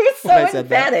It was so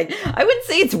emphatic. I wouldn't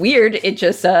say it's weird. It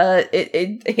just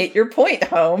it hit your point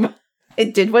home.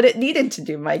 It did what it needed to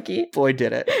do, Mikey. Boy,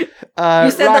 did it. You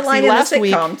said Roxy, the line in the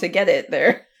sitcom to get it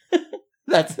there.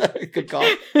 That's a good call.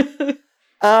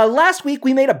 Last week,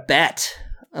 we made a bet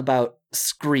about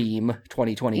Scream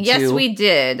 2022. Yes, we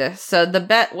did. So the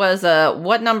bet was,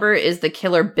 what number is the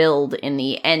killer billed in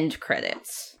the end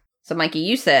credits? So, Mikey,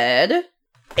 you said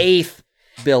 8th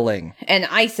billing. And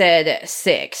I said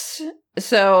 6.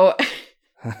 So...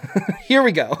 Here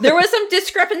we go. There was some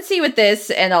discrepancy with this,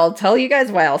 and I'll tell you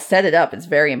guys why. I'll set it up. It's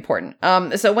very important.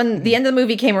 So when the end of the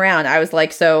movie came around, I was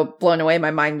like so blown away. My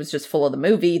mind was just full of the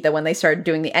movie that when they started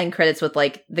doing the end credits with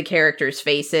like the characters'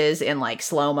 faces in like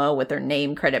slow-mo with their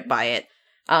name credit by it,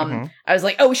 I was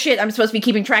like, oh shit, I'm supposed to be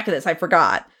keeping track of this. I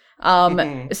forgot.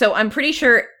 So I'm pretty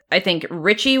sure, I think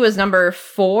Richie was number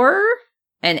 4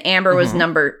 and Amber was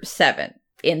number 7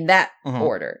 in that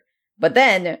order. But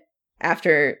then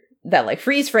after that like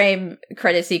freeze frame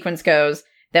credit sequence goes,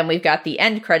 then we've got the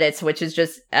end credits, which is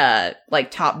just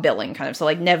like top billing kind of. So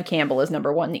like Neve Campbell is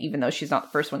number 1, even though she's not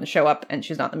the first one to show up and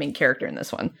she's not the main character in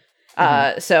this one.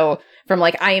 So from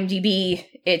like IMDb,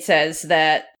 it says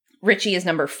that Richie is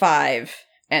number 5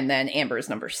 and then Amber is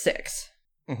number 6.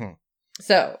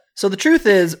 So the truth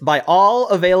is, by all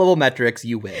available metrics,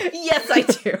 you win. Yes, I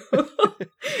do.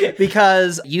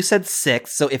 Because you said 6th,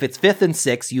 so if it's 5th and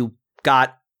 6th, you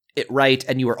got it right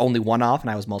and you were only 1 off and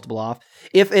I was multiple off.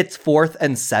 If it's 4th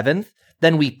and 7th,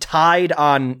 then we tied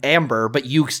on Amber, but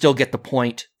you still get the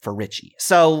point for Richie.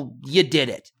 So you did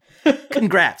it.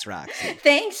 Congrats, Roxy.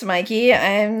 Thanks, Mikey.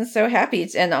 I'm so happy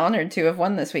and honored to have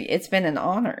won this week. It's been an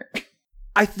honor.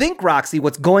 I think, Roxy,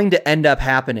 what's going to end up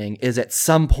happening is at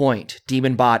some point,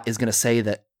 DemonBot is going to say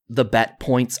that the bet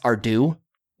points are due.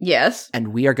 Yes. And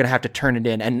we are going to have to turn it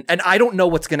in. And I don't know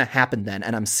what's going to happen then,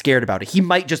 and I'm scared about it. He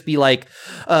might just be like,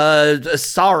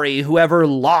 sorry, whoever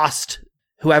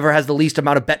has the least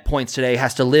amount of bet points today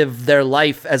has to live their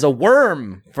life as a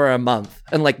worm for a month.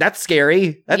 And like, that's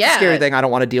scary. That's a scary thing I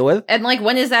don't want to deal with. And like,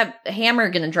 when is that hammer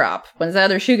going to drop? When's the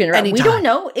other shoe going to drop? Anytime. We don't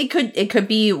know. It could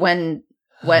be when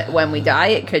we die.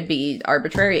 It could be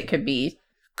arbitrary. It could be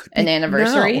an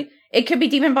anniversary. No. It could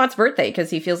be DemonBot's birthday because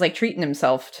he feels like treating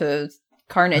himself to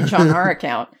carnage on our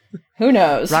account. Who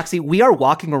knows? Roxy, we are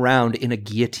walking around in a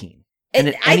guillotine. And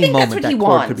at any moment, that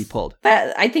cord could be pulled.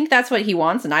 I think that's what he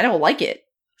wants, and I don't like it.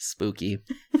 Spooky.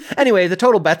 Anyway, the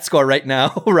total bet score right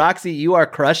now, Roxy, you are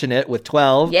crushing it with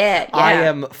 12. Yeah. I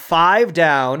am 5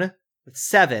 down with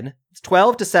 7. It's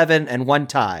 12 to 7 and 1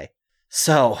 tie.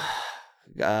 So,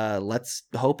 let's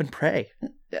hope and pray.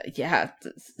 Yeah,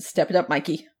 step it up,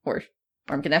 Mikey, or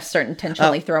I'm gonna have to start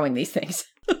intentionally throwing these things.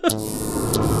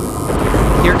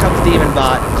 Here comes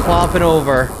DemonBot clomping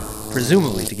over,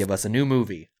 presumably to give us a new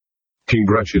movie.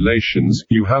 Congratulations,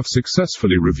 you have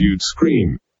successfully reviewed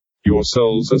Scream. Your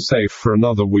souls are safe for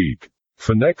another week.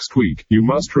 For next week, you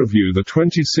must review the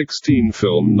 2016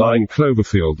 film 9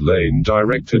 Cloverfield Lane,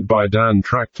 directed by Dan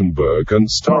Trachtenberg and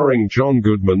starring John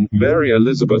Goodman, Mary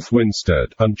Elizabeth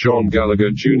Winstead, and John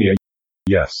Gallagher Jr.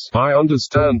 Yes, I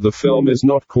understand the film is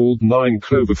not called 9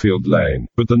 Cloverfield Lane,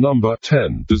 but the number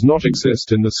 10 does not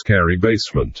exist in the scary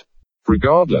basement.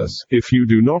 Regardless, if you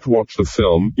do not watch the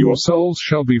film, your souls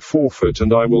shall be forfeit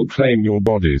and I will claim your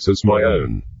bodies as my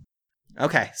own.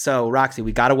 Okay, so Roxy,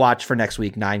 we gotta watch for next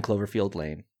week 9 Cloverfield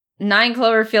Lane. 9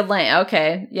 Cloverfield Lane,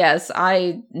 okay. Yes,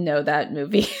 I know that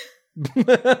movie.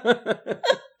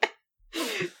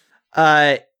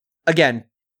 Again,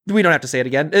 we don't have to say it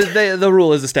again. The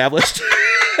rule is established.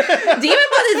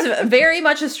 DemonBot is very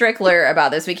much a stickler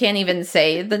about this. We can't even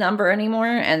say the number anymore,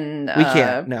 and we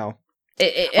can't. No,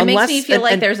 it makes me feel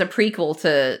like there's a prequel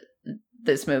to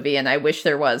this movie, and I wish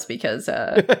there was because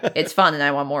it's fun and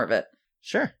I want more of it.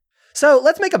 Sure. So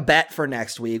let's make a bet for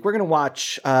next week. We're gonna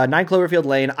watch 9 Cloverfield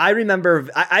Lane. I remember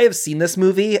I have seen this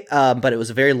movie, but it was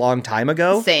a very long time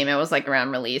ago. Same. It was like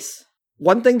around release.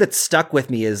 One thing that stuck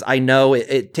with me is I know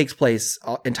it takes place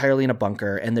entirely in a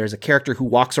bunker, and there's a character who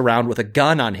walks around with a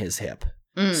gun on his hip.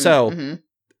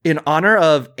 In honor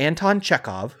of Anton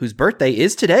Chekhov, whose birthday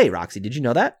is today, Roxy, did you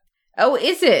know that? Oh,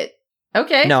 is it?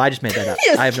 Okay. No, I just made that up.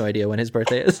 I have no idea when his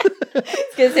birthday is. I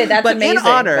was going to say, that's but amazing.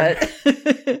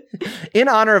 In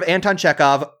honor of Anton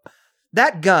Chekhov,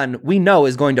 that gun we know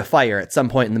is going to fire at some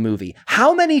point in the movie.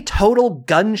 How many total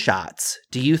gunshots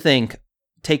do you think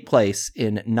take place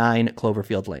in 9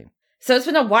 Cloverfield Lane? So it's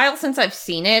been a while since I've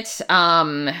seen it, but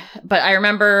I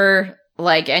remember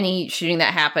like any shooting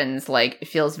that happens like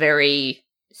feels very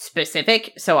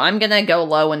specific. So I'm gonna go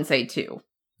low and say 2.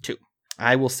 2.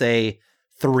 I will say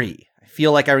 3. I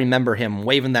feel like I remember him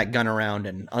waving that gun around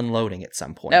and unloading at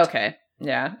some point. Okay,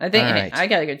 yeah, I think I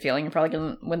got a good feeling you're probably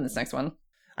gonna win this next one.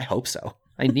 I hope so.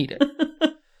 I need it.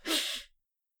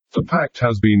 The pact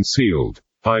has been sealed.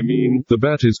 I mean, the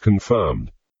bet is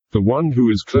confirmed. The one who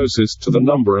is closest to the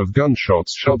number of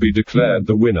gunshots shall be declared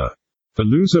the winner. The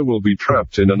loser will be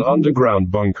trapped in an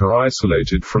underground bunker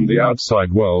isolated from the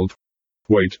outside world.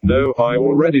 Wait, no, I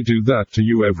already do that to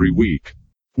you every week.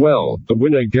 Well, the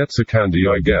winner gets a candy,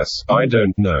 I guess. I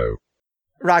don't know.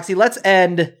 Roxy, let's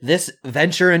end this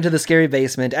venture into the scary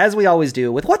basement, as we always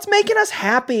do, with what's making us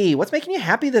happy. What's making you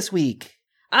happy this week?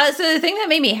 So the thing that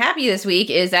made me happy this week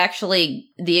is actually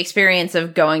the experience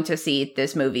of going to see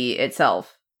this movie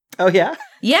itself. Oh, yeah?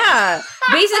 Yeah.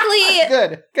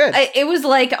 Basically, good. It was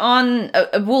like on,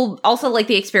 also like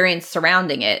the experience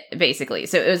surrounding it, basically.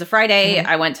 So it was a Friday.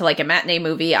 I went to like a matinee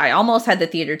movie. I almost had the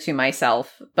theater to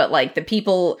myself, but like the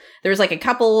people, there was like a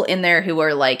couple in there who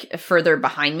were like further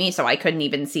behind me, so I couldn't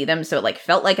even see them. So it like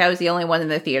felt like I was the only one in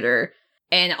the theater.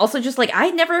 And also just like,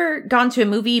 I'd never gone to a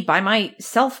movie by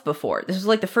myself before. This was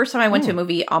like the first time I went to a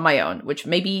movie on my own, which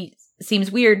maybe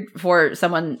seems weird for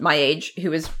someone my age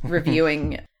who is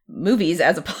reviewing movies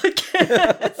as a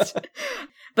podcast.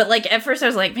 But like, at first I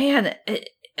was like, man,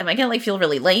 am I gonna like feel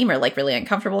really lame or like really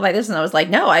uncomfortable by this? And I was like,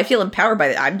 no, I feel empowered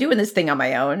by it. I'm doing this thing on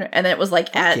my own. And then it was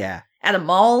like at a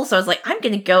mall. So I was like, I'm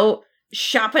gonna go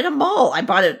shop at a mall. I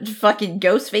bought a fucking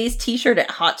Ghostface t-shirt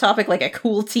at Hot Topic like a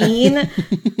cool teen.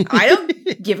 I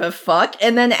don't give a fuck.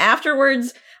 And then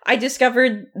afterwards, I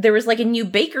discovered there was like a new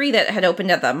bakery that had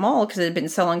opened at that mall because it had been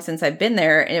so long since I've been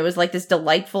there. And it was like this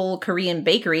delightful Korean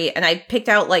bakery. And I picked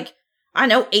out like, I don't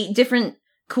know, 8 different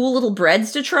cool little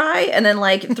breads to try. And then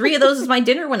like 3 of those is my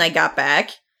dinner when I got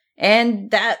back.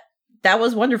 And that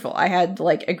was wonderful. I had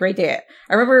like a great day.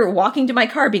 I remember walking to my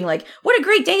car being like, what a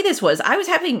great day this was. I was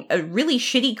having a really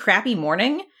shitty, crappy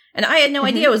morning. And I had no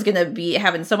idea I was going to be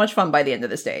having so much fun by the end of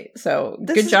this day. So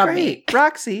good job, me.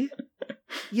 Roxy,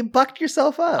 you bucked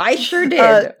yourself up. I sure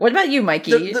did. What about you,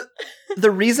 Mikey?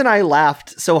 The reason I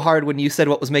laughed so hard when you said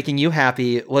what was making you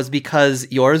happy was because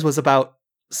yours was about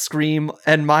Scream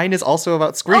and mine is also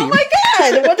about Scream. Oh my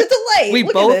God, what a delight. We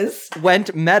both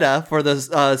went meta for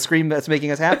the Scream that's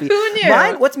making us happy. Who knew?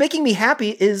 Mine, what's making me happy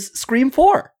is Scream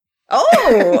 4.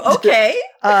 Oh, okay.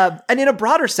 And in a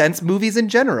broader sense, movies in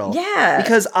general. Yeah.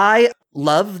 Because I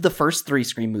love the first 3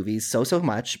 Scream movies so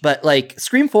much. But like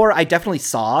Scream 4, I definitely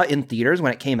saw in theaters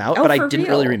when it came out, but I didn't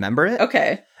really remember it.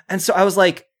 Okay. And so I was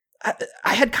like,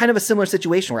 I had kind of a similar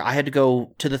situation where I had to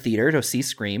go to the theater to see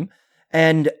Scream.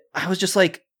 And I was just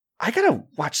like, I gotta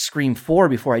watch Scream 4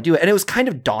 before I do it. And it was kind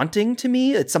of daunting to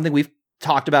me. It's something we've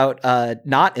talked about,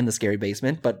 not in the Scary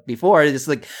Basement, but before. It's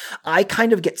like, I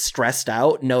kind of get stressed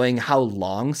out knowing how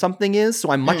long something is.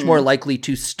 So I'm much more likely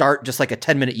to start just like a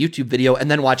 10-minute YouTube video and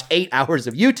then watch 8 hours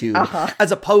of YouTube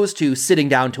as opposed to sitting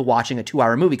down to watching a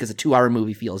 2-hour movie because a 2-hour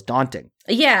movie feels daunting.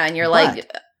 Yeah, and you're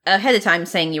like ahead of time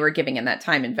saying you were giving in that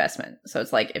time investment. So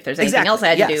it's like, if there's anything else I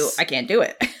had to do, I can't do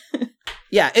it.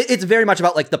 Yeah, it's very much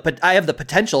about like I have the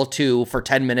potential to, for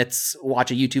 10 minutes,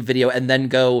 watch a YouTube video and then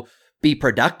go be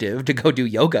productive to go do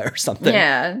yoga or something.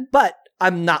 Yeah. But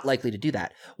I'm not likely to do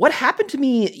that. What happened to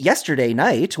me yesterday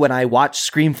night when I watched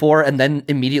Scream 4 and then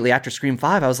immediately after Scream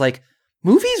 5, I was like,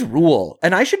 movies rule.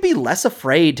 And I should be less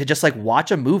afraid to just like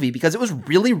watch a movie because it was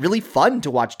really, really fun to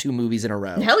watch 2 movies in a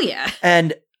row. Hell yeah.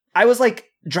 And I was like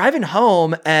driving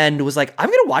home and was like, I'm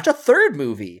going to watch a 3rd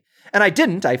movie. And I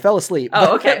didn't. I fell asleep.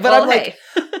 Oh, okay. But I'm like,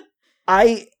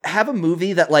 I have a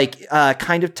movie that like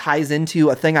kind of ties into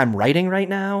a thing I'm writing right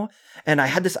now. And I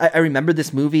had this, I remembered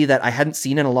this movie that I hadn't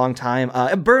seen in a long time.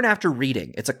 Burn After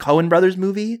Reading. It's a Coen Brothers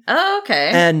movie. Oh,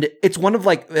 okay. And it's one of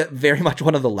like, very much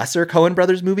one of the lesser Coen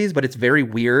Brothers movies, but it's very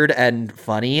weird and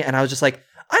funny. And I was just like,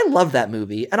 I love that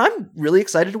movie and I'm really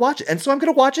excited to watch it. And so I'm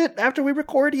going to watch it after we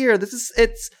record here.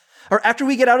 Or after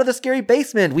we get out of the Scary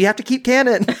Basement, we have to keep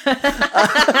canon.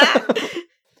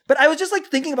 But I was just like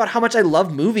thinking about how much I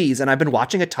love movies and I've been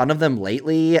watching a ton of them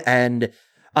lately and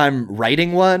I'm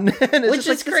writing one. And which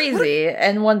is like, crazy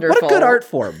and wonderful. What a good art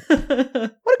form. What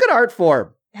a good art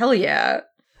form. Hell yeah.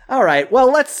 All right. Well,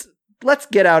 let's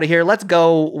get out of here. Let's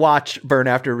go watch Burn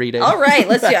After Reading. All right.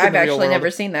 Let's do I've actually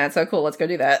never seen that. So cool. Let's go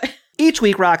do that. Each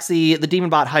week, Roxy, the Demon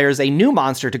Bot hires a new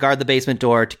monster to guard the basement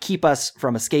door to keep us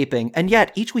from escaping, and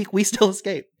yet each week we still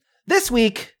escape. This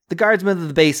week, the guardsmen of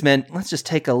the basement, let's just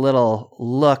take a little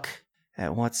look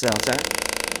at what's outside.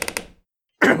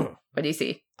 What do you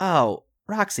see? Oh,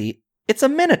 Roxy, it's a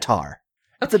minotaur.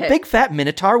 Okay. It's a big fat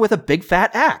minotaur with a big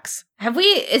fat axe.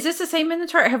 Is this the same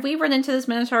minotaur? Have we run into this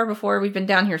minotaur before? We've been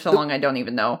down here so long I don't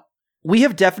even know. We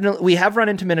have run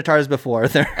into minotaurs before.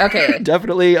 They're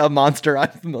definitely a monster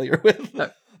I'm familiar with.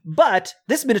 Okay. But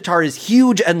this minotaur is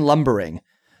huge and lumbering.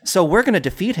 So we're going to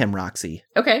defeat him, Roxy.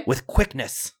 Okay. With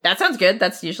quickness. That sounds good.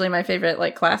 That's usually my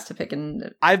favorite class to pick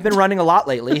in. I've been running a lot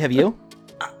lately. Have you?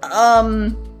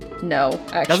 No,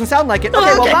 actually. Doesn't sound like it. Okay,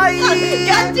 well, bye!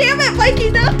 God damn it, Mikey,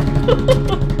 no!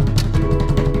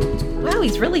 Wow,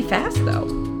 he's really fast,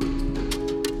 though.